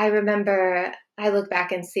I remember I look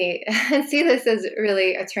back and see and see this as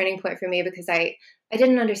really a turning point for me, because I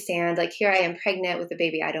didn't understand, like, here I am pregnant with a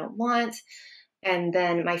baby I don't want, and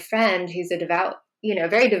then my friend, who's a devout,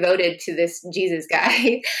 very devoted to this Jesus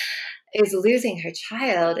guy, is losing her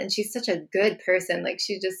child, and she's such a good person. Like,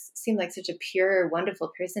 she just seemed like such a pure,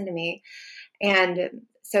 wonderful person to me. And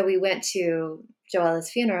so we went to Joella's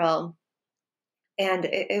funeral, and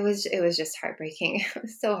it was just heartbreaking. It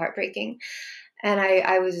was so heartbreaking. And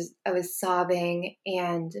I was sobbing,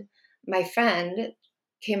 and my friend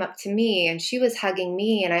came up to me and she was hugging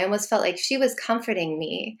me, and I almost felt like she was comforting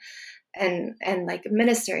me and like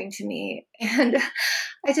ministering to me. And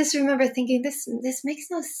I just remember thinking, this makes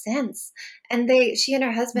no sense. And she and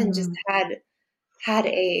her husband just Mm. had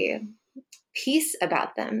a peace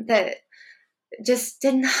about them that just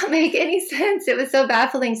did not make any sense. It was so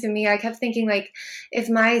baffling to me. I kept thinking, like, if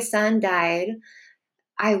my son died,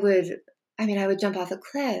 I would I would jump off a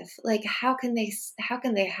cliff. Like, how can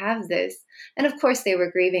they have this? And of course they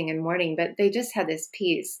were grieving and mourning, but they just had this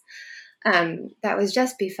peace that was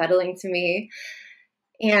just befuddling to me.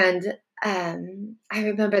 And I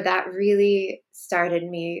remember that really started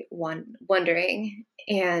me wondering.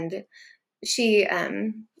 And she,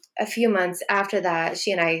 a few months after that,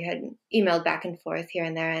 she and I had emailed back and forth here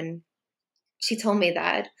and there, and she told me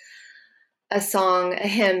that a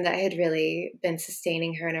hymn that had really been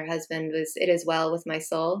sustaining her and her husband was "It Is Well with My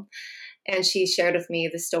Soul." And she shared with me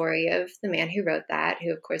the story of the man who wrote that,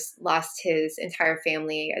 who, of course, lost his entire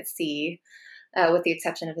family at sea, with the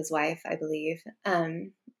exception of his wife, I believe.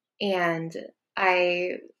 And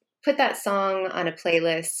I put that song on a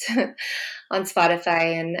playlist on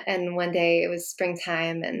Spotify, and one day it was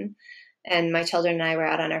springtime, and my children and I were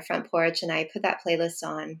out on our front porch, and I put that playlist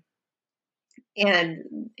on, and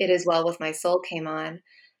 "It Is Well with My Soul" came on,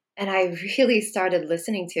 and I really started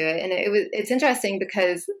listening to it. And it's interesting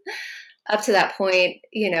because up to that point,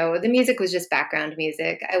 the music was just background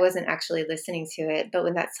music. I wasn't actually listening to it. But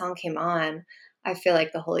when that song came on, I feel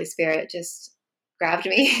like the Holy Spirit just grabbed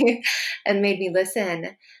me and made me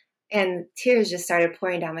listen. And tears just started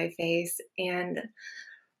pouring down my face. And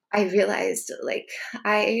I realized, like,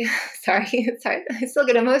 sorry, I still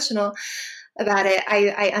get emotional about it.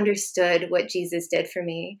 I understood what Jesus did for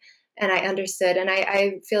me. And I understood. And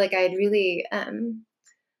I feel like I had really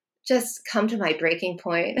just come to my breaking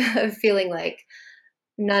point of feeling like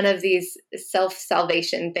none of these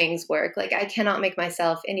self-salvation things work. Like, I cannot make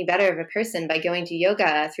myself any better of a person by going to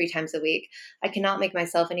yoga 3 times a week. I cannot make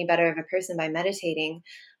myself any better of a person by meditating.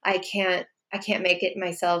 I can't make it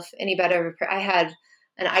myself any better of I had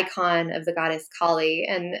an icon of the goddess Kali,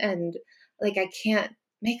 and like, I can't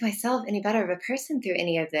make myself any better of a person through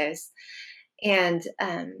any of this. And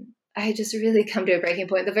I had just really come to a breaking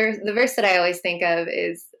point. The verse that I always think of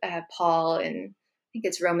is Paul, and I think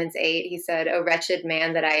it's Romans 8. He said, "O wretched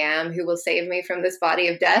man that I am, who will save me from this body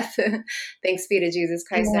of death?" Thanks be to Jesus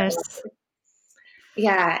Christ. Yes.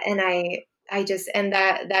 Yeah, and I just, and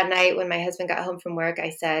that night when my husband got home from work, I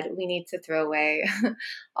said, we need to throw away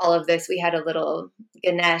all of this. We had a little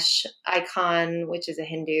Ganesh icon, which is a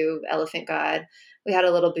Hindu elephant god. We had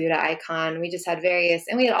a little Buddha icon. We just had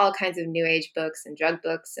and we had all kinds of new age books and drug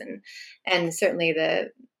books, and certainly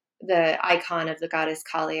the icon of the goddess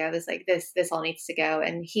Kali. I was like, this all needs to go.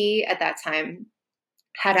 And he, at that time,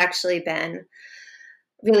 had actually been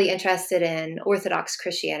really interested in Orthodox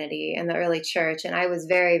Christianity and the early church. And I was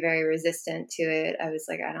very, very resistant to it. I was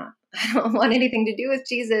like, I don't want anything to do with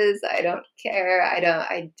Jesus. I don't care.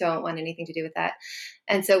 I don't want anything to do with that.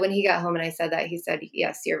 And so when he got home and I said that, he said,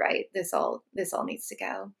 "Yes, you're right. This all needs to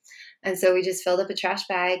go." And so we just filled up a trash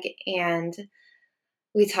bag and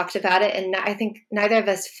we talked about it. And I think neither of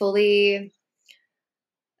us fully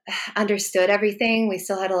understood everything. We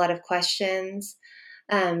still had a lot of questions.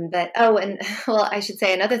 But and well, I should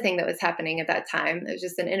say another thing that was happening at that time. It was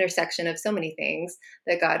just an intersection of so many things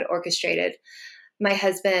that God orchestrated. My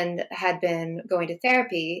husband had been going to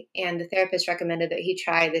therapy, and the therapist recommended that he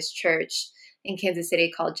try this church in Kansas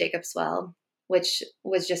City called Jacob's Well, which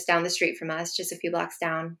was just down the street from us, just a few blocks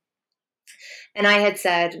down. And I had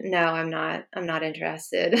said, "No, I'm not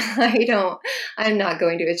interested. I'm not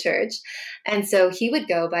going to a church." And so he would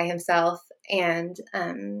go by himself, and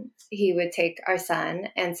he would take our son.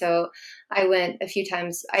 And so I went a few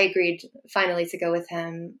times. I agreed finally to go with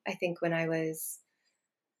him, I think when I was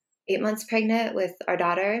 8 months pregnant with our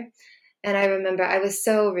daughter. And I remember I was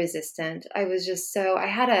so resistant. I was just I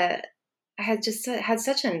had just had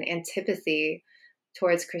such an antipathy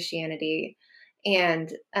towards Christianity.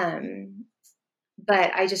 And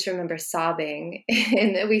but I just remember sobbing,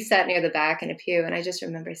 and we sat near the back in a pew, and I just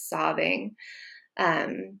remember sobbing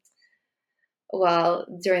while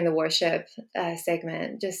during the worship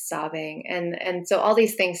segment, just sobbing. And so all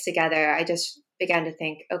these things together, I just began to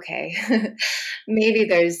think, okay, maybe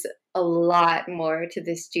there's a lot more to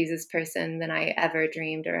this Jesus person than I ever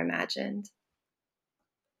dreamed or imagined.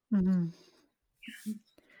 Mhm.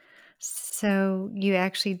 So you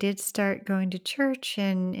actually did start going to church,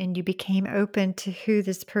 and you became open to who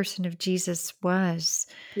this person of Jesus was.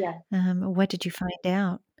 Yeah. What did you find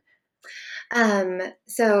out?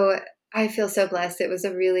 So I feel so blessed. It was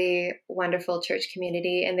a really wonderful church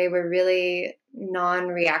community, and they were really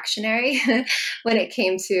non-reactionary when it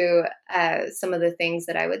came to some of the things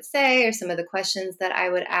that I would say or some of the questions that I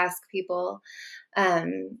would ask people.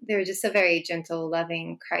 They were just a very gentle,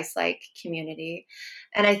 loving, Christ-like community.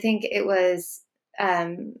 And I think it was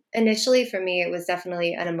initially for me, it was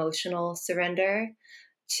definitely an emotional surrender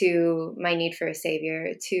to my need for a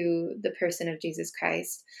savior, to the person of Jesus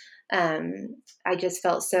Christ. I just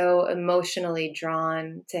felt so emotionally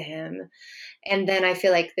drawn to him. And then I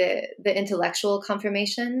feel like the intellectual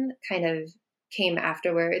confirmation kind of came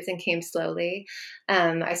afterwards and came slowly.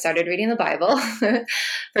 I started reading the Bible,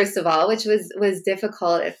 first of all, which was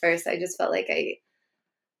difficult at first. I just felt like I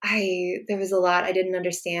there was a lot I didn't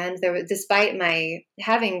understand. There was, despite my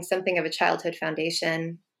having something of a childhood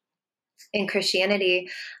foundation in Christianity,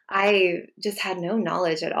 I just had no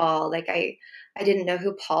knowledge at all. Like I didn't know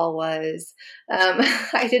who Paul was.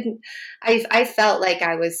 I didn't. I felt like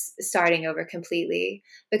I was starting over completely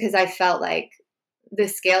because I felt like the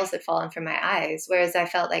scales had fallen from my eyes. Whereas I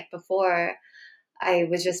felt like before I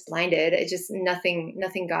was just blinded. It just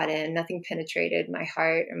nothing got in, nothing penetrated my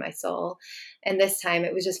heart or my soul. And this time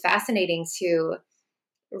it was just fascinating to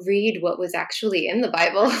read what was actually in the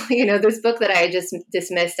Bible. This book that I had just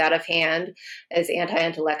dismissed out of hand as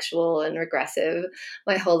anti-intellectual and regressive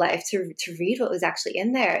my whole life, to read what was actually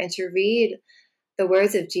in there and to read the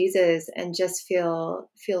words of Jesus and just feel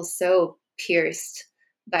so pierced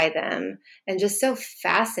by them and just so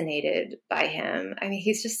fascinated by him. I mean,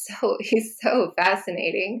 he's so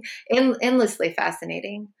fascinating, endlessly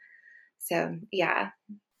fascinating. So, yeah.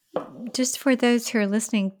 Just for those who are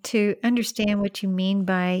listening to understand what you mean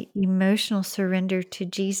by emotional surrender to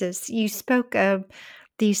Jesus, you spoke of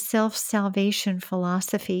these self salvation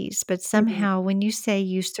philosophies, but Mhm. somehow when you say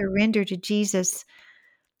you surrender to Jesus,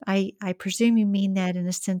 I presume you mean that in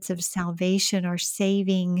a sense of salvation or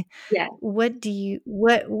saving. Yeah. What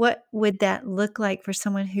would that look like for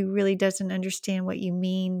someone who really doesn't understand what you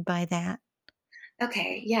mean by that?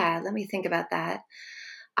 Okay. Yeah. Let me think about that.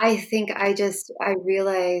 I think I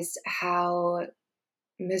realized how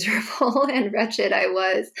miserable and wretched I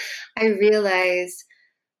was. I realized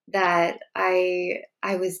that I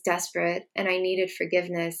was desperate and I needed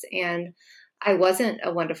forgiveness, and I wasn't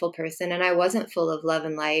a wonderful person, and I wasn't full of love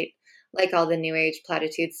and light like all the new age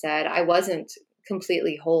platitudes said. I wasn't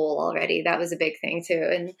completely whole already. That was a big thing too.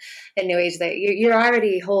 And in new age, that you're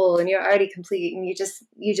already whole and you're already complete, and you just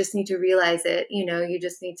need to realize it. You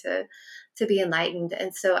just need to be enlightened.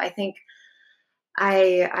 And so I think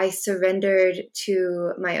I surrendered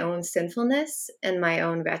to my own sinfulness and my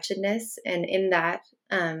own wretchedness, and in that,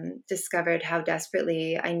 discovered how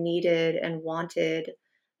desperately I needed and wanted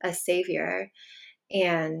a savior.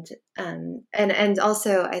 And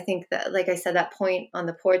also I think that, like I said, that point on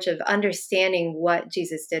the porch of understanding what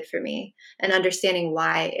Jesus did for me and understanding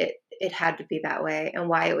why it had to be that way and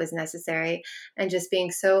why it was necessary, and just being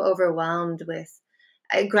so overwhelmed with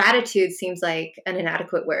gratitude seems like an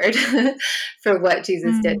inadequate word for what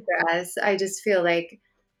Jesus did Mm. for us. I just feel like,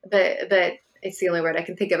 but it's the only word I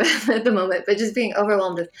can think of at the moment. But just being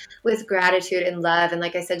overwhelmed with gratitude and love, and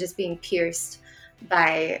like I said, just being pierced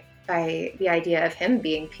by the idea of him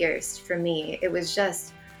being pierced for me. It was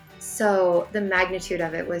just so, the magnitude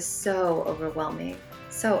of it was so overwhelming,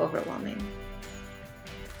 so overwhelming.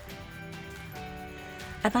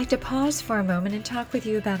 I'd like to pause for a moment and talk with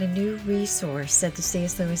you about a new resource at the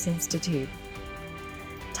C.S. Lewis Institute.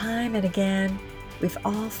 Time and again, we've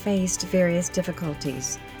all faced various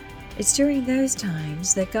difficulties. It's during those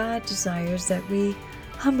times that God desires that we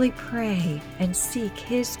humbly pray and seek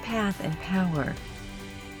His path and power.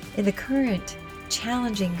 In the current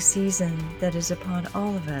challenging season that is upon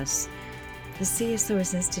all of us, the C.S.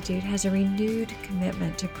 Lewis Institute has a renewed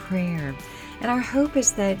commitment to prayer, and our hope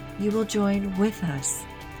is that you will join with us.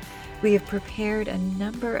 We have prepared a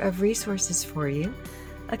number of resources for you,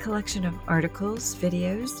 a collection of articles,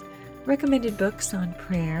 videos, recommended books on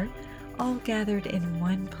prayer, all gathered in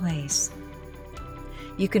one place.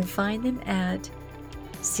 You can find them at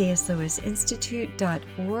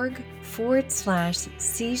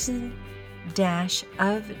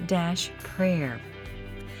cslewisinstitute.org/season-of-prayer.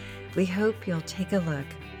 We hope you'll take a look.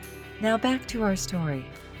 Now back to our story.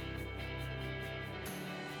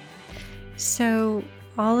 So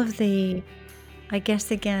all of the, I guess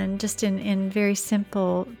again, just in very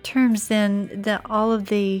simple terms, then all of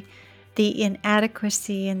the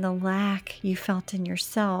inadequacy and the lack you felt in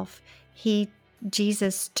yourself,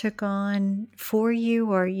 Jesus took on for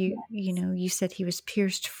you, or you said he was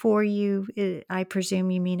pierced for you. I presume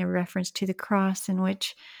you mean a reference to the cross in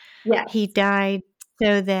which he Yes. died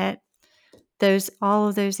so that all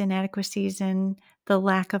of those inadequacies and the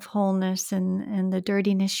lack of wholeness and the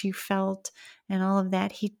dirtiness you felt and all of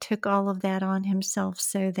that, he took all of that on himself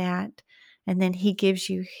and then he gives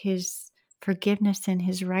you his forgiveness and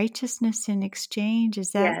his righteousness in exchange.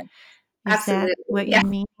 Is Yes. that Absolutely. what Yeah. you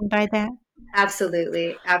mean by that?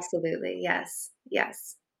 Absolutely. Absolutely. Yes.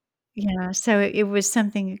 Yes. Yeah. So it was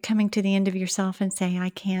something coming to the end of yourself and saying, I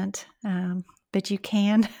can't, but you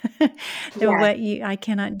can. Yes. I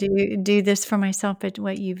cannot do this for myself, but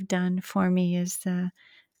what you've done for me is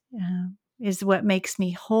what makes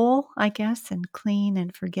me whole, I guess, and clean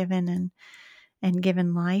and forgiven and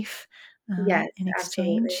given life Yes. in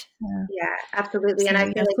Absolutely. exchange. Yeah. Absolutely. And So I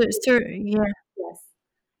feel yes, like, yeah. yes.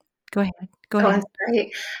 Go ahead. Go Oh, I'm ahead.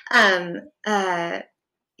 sorry. Um, uh,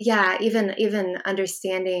 yeah, even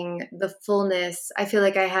understanding the fullness, I feel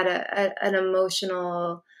like I had an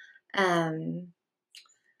emotional, um,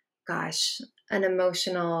 gosh, an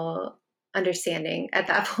emotional understanding at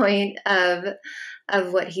that point of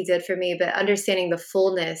what he did for me, but understanding the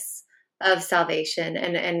fullness of salvation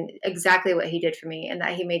and exactly what he did for me, and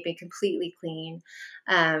that he made me completely clean,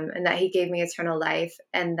 and that he gave me eternal life,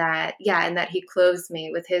 and that he clothes me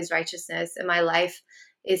with his righteousness, and my life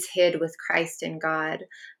is hid with Christ in God.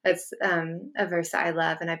 That's a verse that I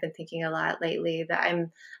love, and I've been thinking a lot lately that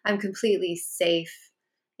I'm completely safe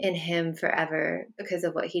in him forever because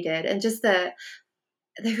of what he did, and just the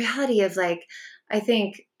reality of, like, I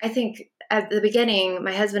think at the beginning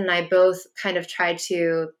my husband and I both kind of tried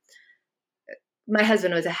to, my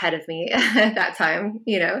husband was ahead of me at that time,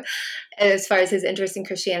 as far as his interest in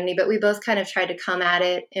Christianity, but we both kind of tried to come at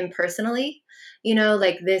it impersonally,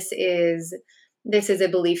 like this is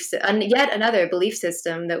a yet another belief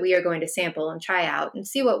system that we are going to sample and try out and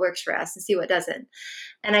see what works for us and see what doesn't.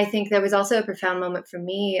 And I think there was also a profound moment for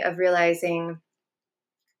me of realizing,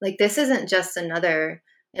 like, this isn't just another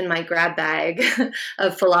in my grab bag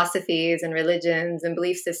of philosophies and religions and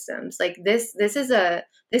belief systems. Like, this is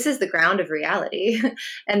the ground of reality.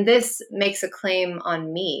 And this makes a claim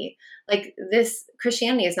on me. Like, this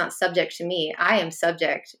Christianity is not subject to me. I am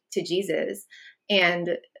subject to Jesus.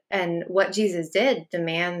 And what Jesus did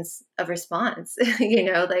demands a response.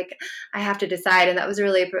 Like, I have to decide. And that was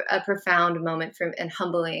really a profound moment and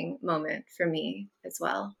humbling moment for me as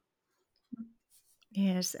well.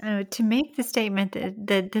 Yes, to make the statement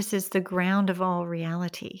that this is the ground of all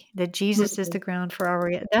reality, that Jesus is Mhm. the ground for our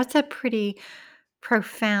that's a pretty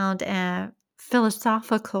profound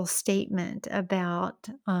philosophical statement about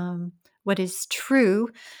what is true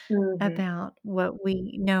Mhm. about what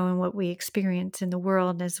we know and what we experience in the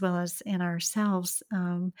world as well as in ourselves.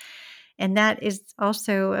 And that is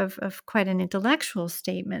also of quite an intellectual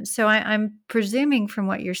statement. So I'm presuming from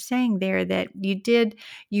what you're saying there that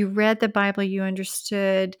you read the Bible, you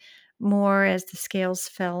understood more as the scales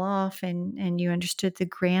fell off and you understood the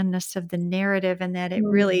grandness of the narrative and that it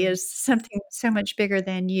really Mhm. is something so much bigger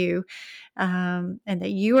than you, and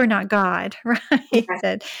that you are not God, right? Yes.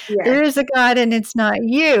 That Yes. there is a God and it's not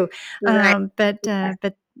you, Right. but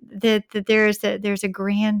that there's a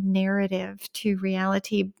grand narrative to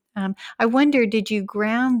reality. I wonder, did you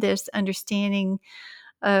ground this understanding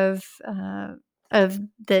of uh, of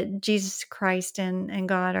that Jesus Christ and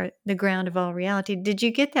God are the ground of all reality? Did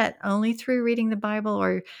you get that only through reading the Bible,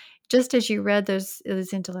 or just as you read those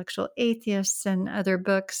intellectual atheists and other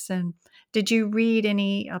books? And did you read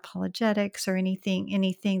any apologetics or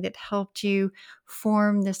anything that helped you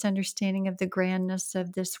form this understanding of the grandness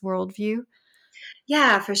of this worldview?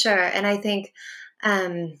 Yeah, for sure. And I think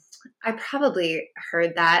um, I probably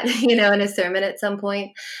heard that, in a sermon at some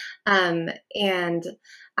point. And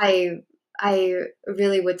I I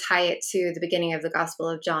really would tie it to the beginning of the Gospel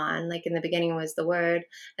of John. Like, in the beginning was the Word,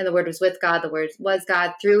 and the Word was with God. The Word was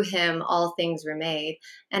God. Through Him, all things were made.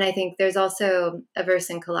 And I think there's also a verse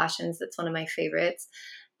in Colossians that's one of my favorites.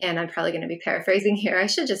 And I'm probably going to be paraphrasing here. I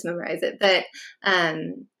should just memorize it, but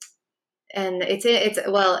um, and it's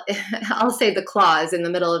well, I'll say the clause in the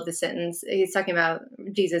middle of the sentence. He's talking about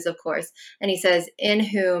Jesus, of course, and he says, "In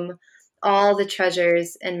whom all the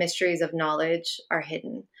treasures and mysteries of knowledge are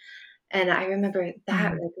hidden." And I remember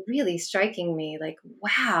that, Mm. like, really striking me, like,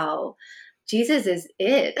 wow, Jesus is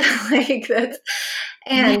it. Like, that's,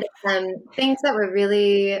 Yeah. and things that were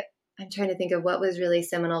really I'm trying to think of what was really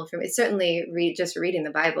seminal for me. Certainly, just reading the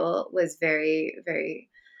Bible was very, very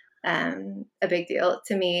a big deal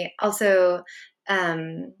to me. Also,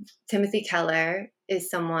 Timothy Keller is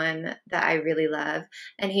someone that I really love,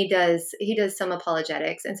 and he does some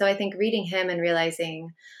apologetics, and so I think reading him and realizing,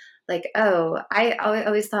 like, oh, I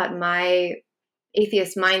always thought my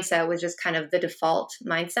atheist mindset was just kind of the default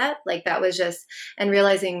mindset. Like that was just, and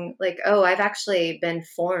realizing like, oh, I've actually been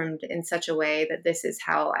formed in such a way that this is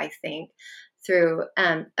how I think through,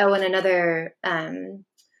 and another,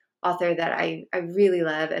 author that I really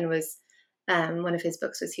love and was, one of his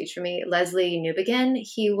books was huge for me, Leslie Newbegin.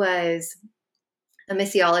 He was a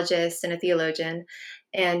missiologist and a theologian,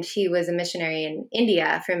 and he was a missionary in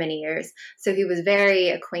India for many years. So he was very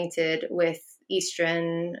acquainted with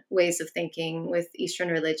Eastern ways of thinking, with Eastern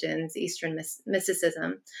religions, Eastern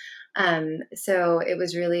mysticism. So it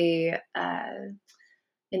was really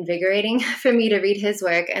invigorating for me to read his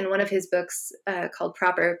work. And one of his books, called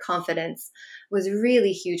Proper Confidence, was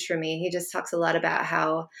really huge for me. He just talks a lot about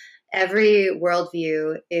how every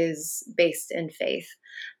worldview is based in faith.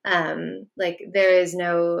 Like there is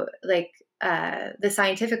no, like, the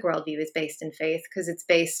scientific worldview is based in faith because it's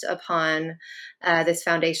based upon, this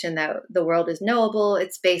foundation that the world is knowable.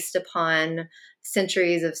 It's based upon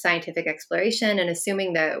centuries of scientific exploration and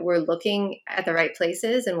assuming that we're looking at the right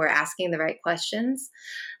places and we're asking the right questions.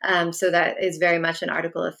 So that is very much an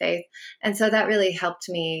article of faith. And so that really helped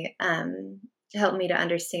me to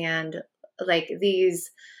understand, like, these,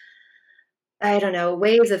 I don't know,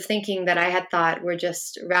 ways of thinking that I had thought were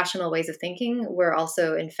just rational ways of thinking were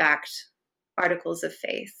also, in fact, articles of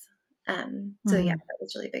faith. So yeah, Mm, that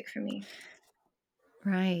was really big for me.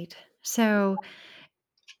 right. So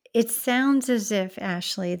it sounds as if,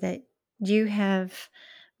 Ashley, that you have,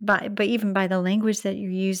 but even by the language that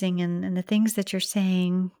you're using and the things that you're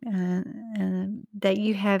saying, that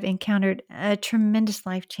you have encountered a tremendous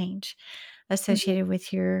life change Mhm. associated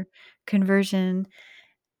with your conversion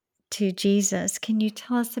to Jesus. Can you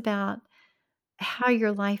tell us about how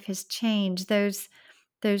your life has changed? I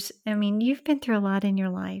mean, you've been through a lot in your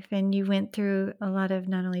life, and you went through a lot of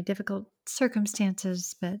not only difficult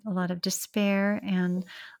circumstances, but a lot of despair and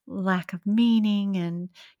lack of meaning. And,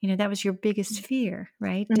 that was your biggest fear,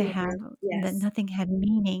 right? To have Mhm. that Yes. nothing had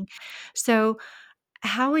meaning. So,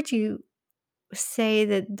 how would you say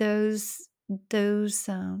that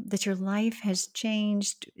that your life has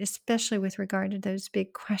changed, especially with regard to those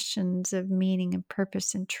big questions of meaning and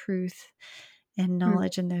purpose and truth and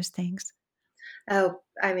knowledge and those things? Oh,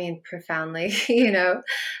 I mean, profoundly,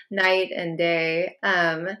 night and day.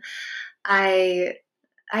 I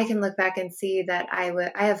I can look back and see that I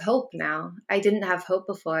have hope now. I didn't have hope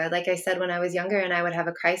before. Like I said, when I was younger and I would have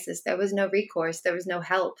a crisis, there was no recourse, there was no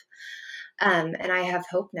help. And I have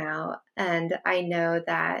hope now. And I know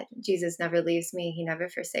that Jesus never leaves me. He never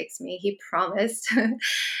forsakes me. He promised.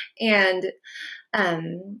 And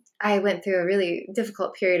I went through a really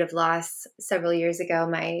difficult period of loss several years ago.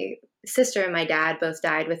 My sister and my dad both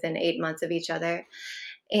died within 8 months of each other.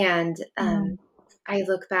 And Mm. I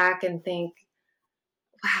look back and think,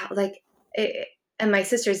 wow, like, and my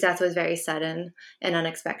sister's death was very sudden and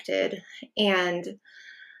unexpected. And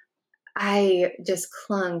I just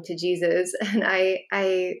clung to Jesus. And I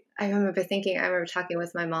remember talking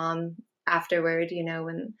with my mom afterward,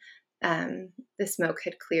 when, the smoke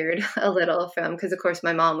had cleared a little from, because of course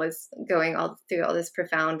my mom was going all through all this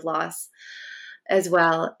profound loss as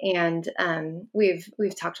well. And,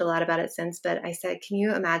 we've talked a lot about it since, but I said, can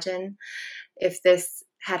you imagine if this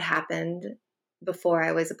had happened before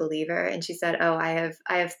I was a believer? And she said, oh, I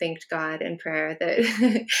have thanked God in prayer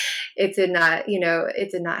that it did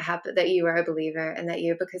not happen, that you are a believer, and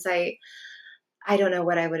because I don't know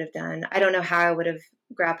what I would have done. I don't know how I would have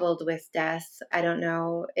grappled with death. I don't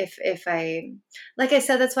know if I, like I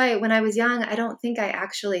said, that's why when I was young, I don't think I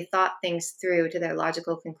actually thought things through to their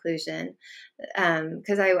logical conclusion.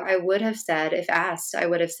 Because I would have said, if asked, I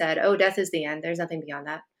would have said, oh, death is the end. There's nothing beyond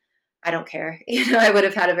that. I don't care. I would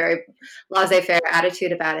have had a very laissez-faire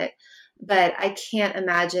attitude about it. But I can't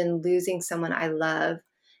imagine losing someone I love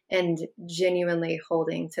and genuinely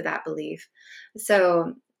holding to that belief.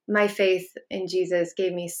 So my faith in Jesus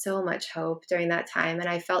gave me so much hope during that time, and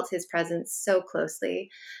I felt his presence so closely,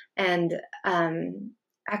 and,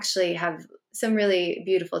 actually have some really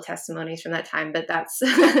beautiful testimonies from that time, but that's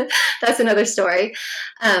that's another story.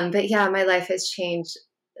 But yeah, my life has changed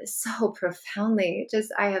so profoundly.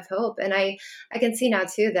 Just, I have hope, and I can see now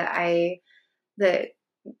too that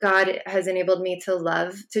God has enabled me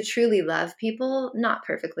to truly love people, not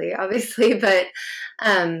perfectly, obviously, but,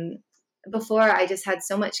 um, before I just had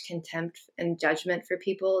so much contempt and judgment for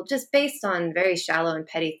people just based on very shallow and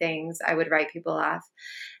petty things. I would write people off.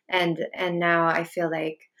 And now I feel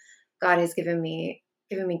like God has given me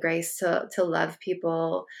grace to love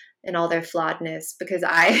people in all their flawedness, because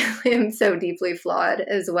I am so deeply flawed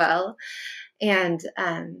as well. And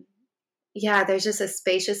yeah, there's just a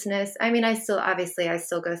spaciousness. I mean, I still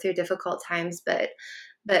go through difficult times, but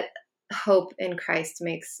hope in Christ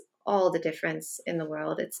makes all the difference in the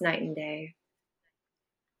world. It's night and day.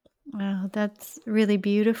 Wow, that's really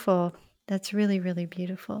beautiful. That's really, really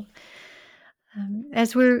beautiful.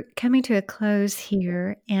 As we're coming to a close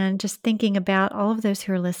here and just thinking about all of those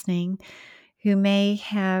who are listening who may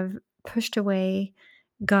have pushed away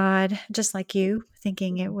God, just like you,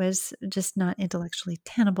 thinking it was just not intellectually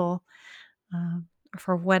tenable uh,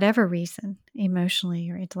 for whatever reason, emotionally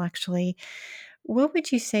or intellectually, what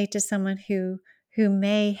would you say to someone who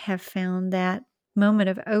may have found that moment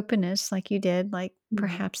of openness, like you did, like Mhm.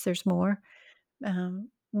 perhaps there's more?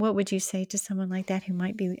 What would you say to someone like that who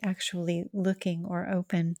might be actually looking or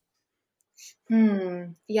open?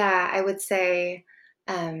 Yeah, I would say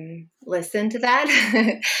listen to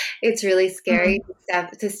that. It's really scary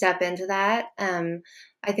Mhm. to step into that.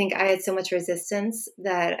 I think I had so much resistance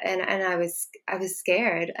that, and I was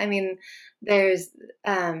scared. I mean, there's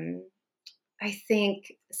I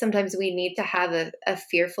think sometimes we need to have a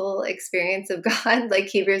fearful experience of God. Like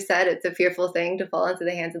Hebrews said, it's a fearful thing to fall into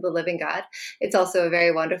the hands of the living God. It's also a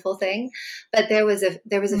very wonderful thing. But there was a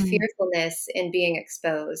Mm. fearfulness in being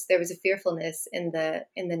exposed. There was a fearfulness in the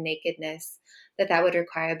nakedness that would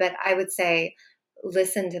require. But I would say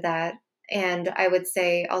listen to that. And I would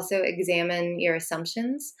say also examine your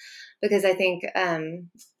assumptions, because I think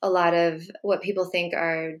a lot of what people think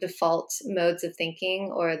are default modes of thinking,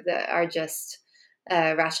 or that are just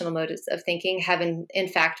rational modes of thinking, have in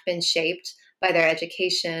fact been shaped by their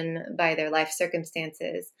education, by their life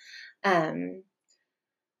circumstances. Um,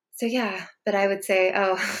 so yeah, but I would say,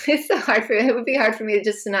 oh, it's so hard for it would be hard for me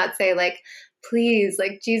just to not say, like, please,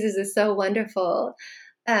 like, Jesus is so wonderful.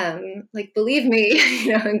 Like, believe me,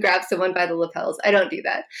 and grab someone by the lapels. I don't do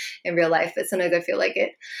that in real life, but sometimes I feel like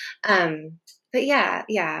it. But yeah,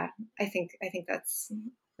 I think that's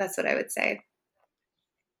what I would say.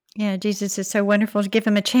 Yeah, Jesus is so wonderful to give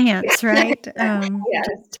him a chance, right? Yes,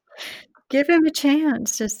 Just give him a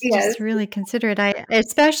chance. yes. Just really consider it. I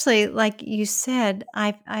especially like you said,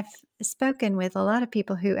 I've spoken with a lot of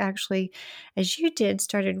people who actually, as you did,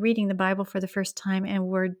 started reading the Bible for the first time and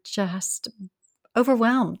were just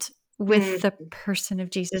overwhelmed with Mm, the person of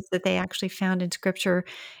Jesus that they actually found in Scripture.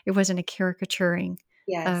 It wasn't a caricaturing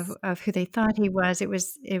yes, of who they thought he was. It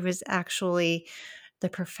was actually the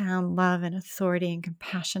profound love and authority and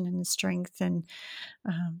compassion and strength and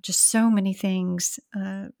just so many things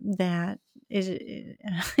that is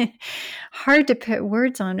hard to put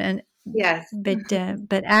words on. And yes.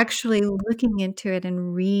 but actually looking into it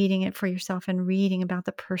and reading it for yourself and reading about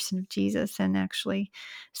the person of Jesus and actually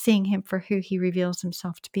seeing him for who he reveals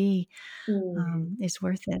himself to be Mm, is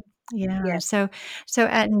worth it. Yeah. yes. So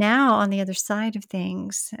at now on the other side of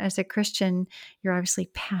things, as a Christian, you're obviously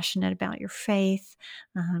passionate about your faith.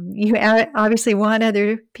 You obviously want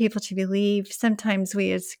other people to believe. Sometimes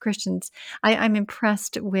we as Christians, I'm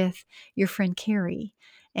impressed with your friend Carrie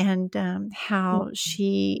and how Mm,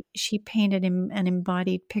 she painted an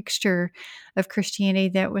embodied picture of Christianity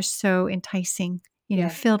that was so enticing.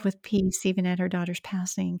 yes, Filled with peace, even at her daughter's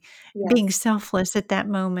passing, being yes. selfless at that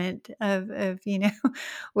moment of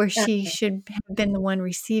where she Uh, should have been the one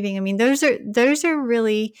receiving. I mean, those are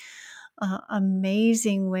really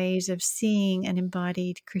amazing ways of seeing an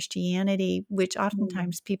embodied Christianity, which mm,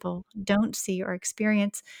 oftentimes people don't see or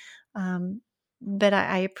experience. Um, but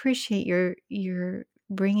I appreciate your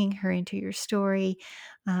bringing her into your story.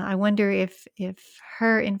 I wonder if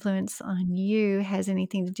her influence on you has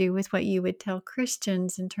anything to do with what you would tell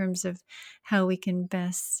Christians in terms of how we can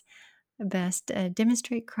best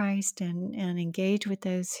demonstrate Christ and engage with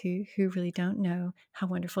those who really don't know how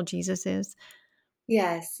wonderful Jesus is.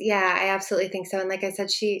 yes, yeah, I absolutely think so. And like I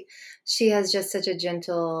said, she has just such a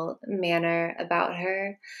gentle manner about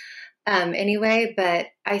her. Anyway, but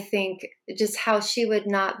I think just how she would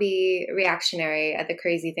not be reactionary at the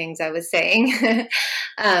crazy things I was saying.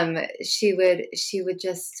 She would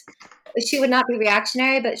just she would not be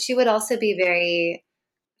reactionary, but she would also be very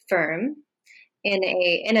firm in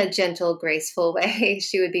a gentle, graceful way.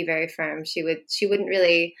 She would be very firm. She wouldn't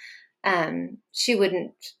really she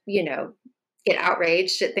wouldn't, get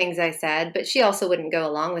outraged at things I said, but she also wouldn't go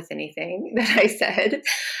along with anything that I said.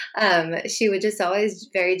 She would just always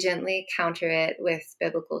very gently counter it with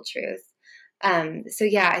biblical truth. So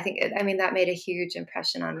yeah, I think, I mean, that made a huge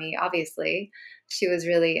impression on me. Obviously, she was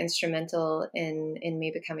really instrumental in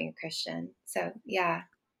me becoming a Christian. So yeah.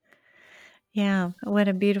 Yeah, what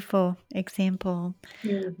a beautiful example.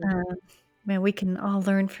 Mhm. Uh, Man, we can all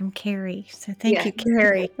learn from Carrie. So thank Yeah. you,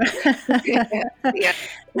 Carrie. Yeah.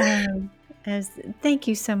 um, as Thank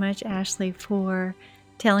you so much, Ashley, for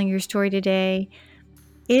telling your story today.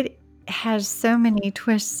 It has so many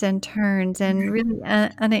twists and turns and really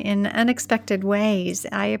in unexpected ways.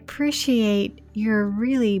 I appreciate your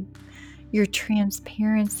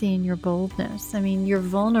transparency and your boldness. I mean, your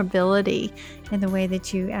vulnerability in the way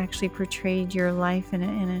that you actually portrayed your life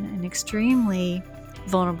an extremely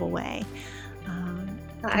vulnerable way. Um,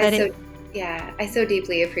 I but it so yeah, I so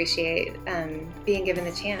deeply appreciate being given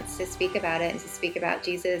the chance to speak about it and to speak about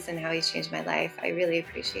Jesus and how he's changed my life. I really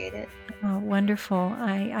appreciate it. Oh, wonderful.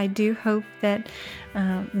 I do hope that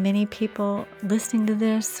many people listening to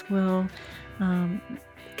this will um,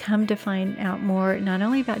 come to find out more, not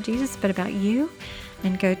only about Jesus, but about you,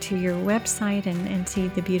 and go to your website and see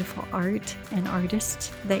the beautiful art and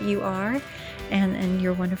artist that you are, and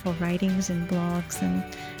your wonderful writings and blogs, and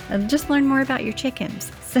just learn more about your chickens.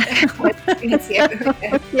 So, Thank you.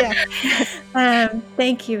 yeah.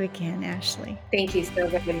 Thank you again, Ashley. Thank you so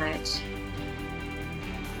very much.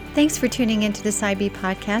 Thanks for tuning into the Side B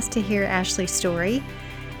podcast to hear Ashley's story.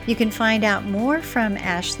 You can find out more from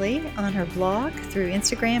Ashley on her blog, through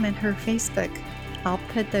Instagram, and her Facebook. I'll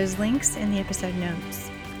put those links in the episode notes.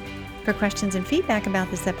 For questions and feedback about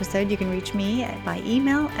this episode, you can reach me by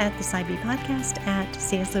email at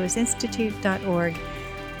thesidebpodcast@cslewisinstitute.org.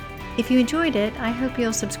 If you enjoyed it, I hope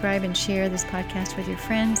you'll subscribe and share this podcast with your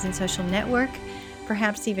friends and social network,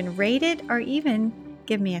 perhaps even rate it or even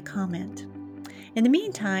give me a comment. In the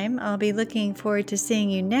meantime, I'll be looking forward to seeing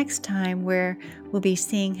you next time, where we'll be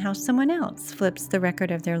seeing how someone else flips the record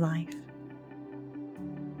of their life.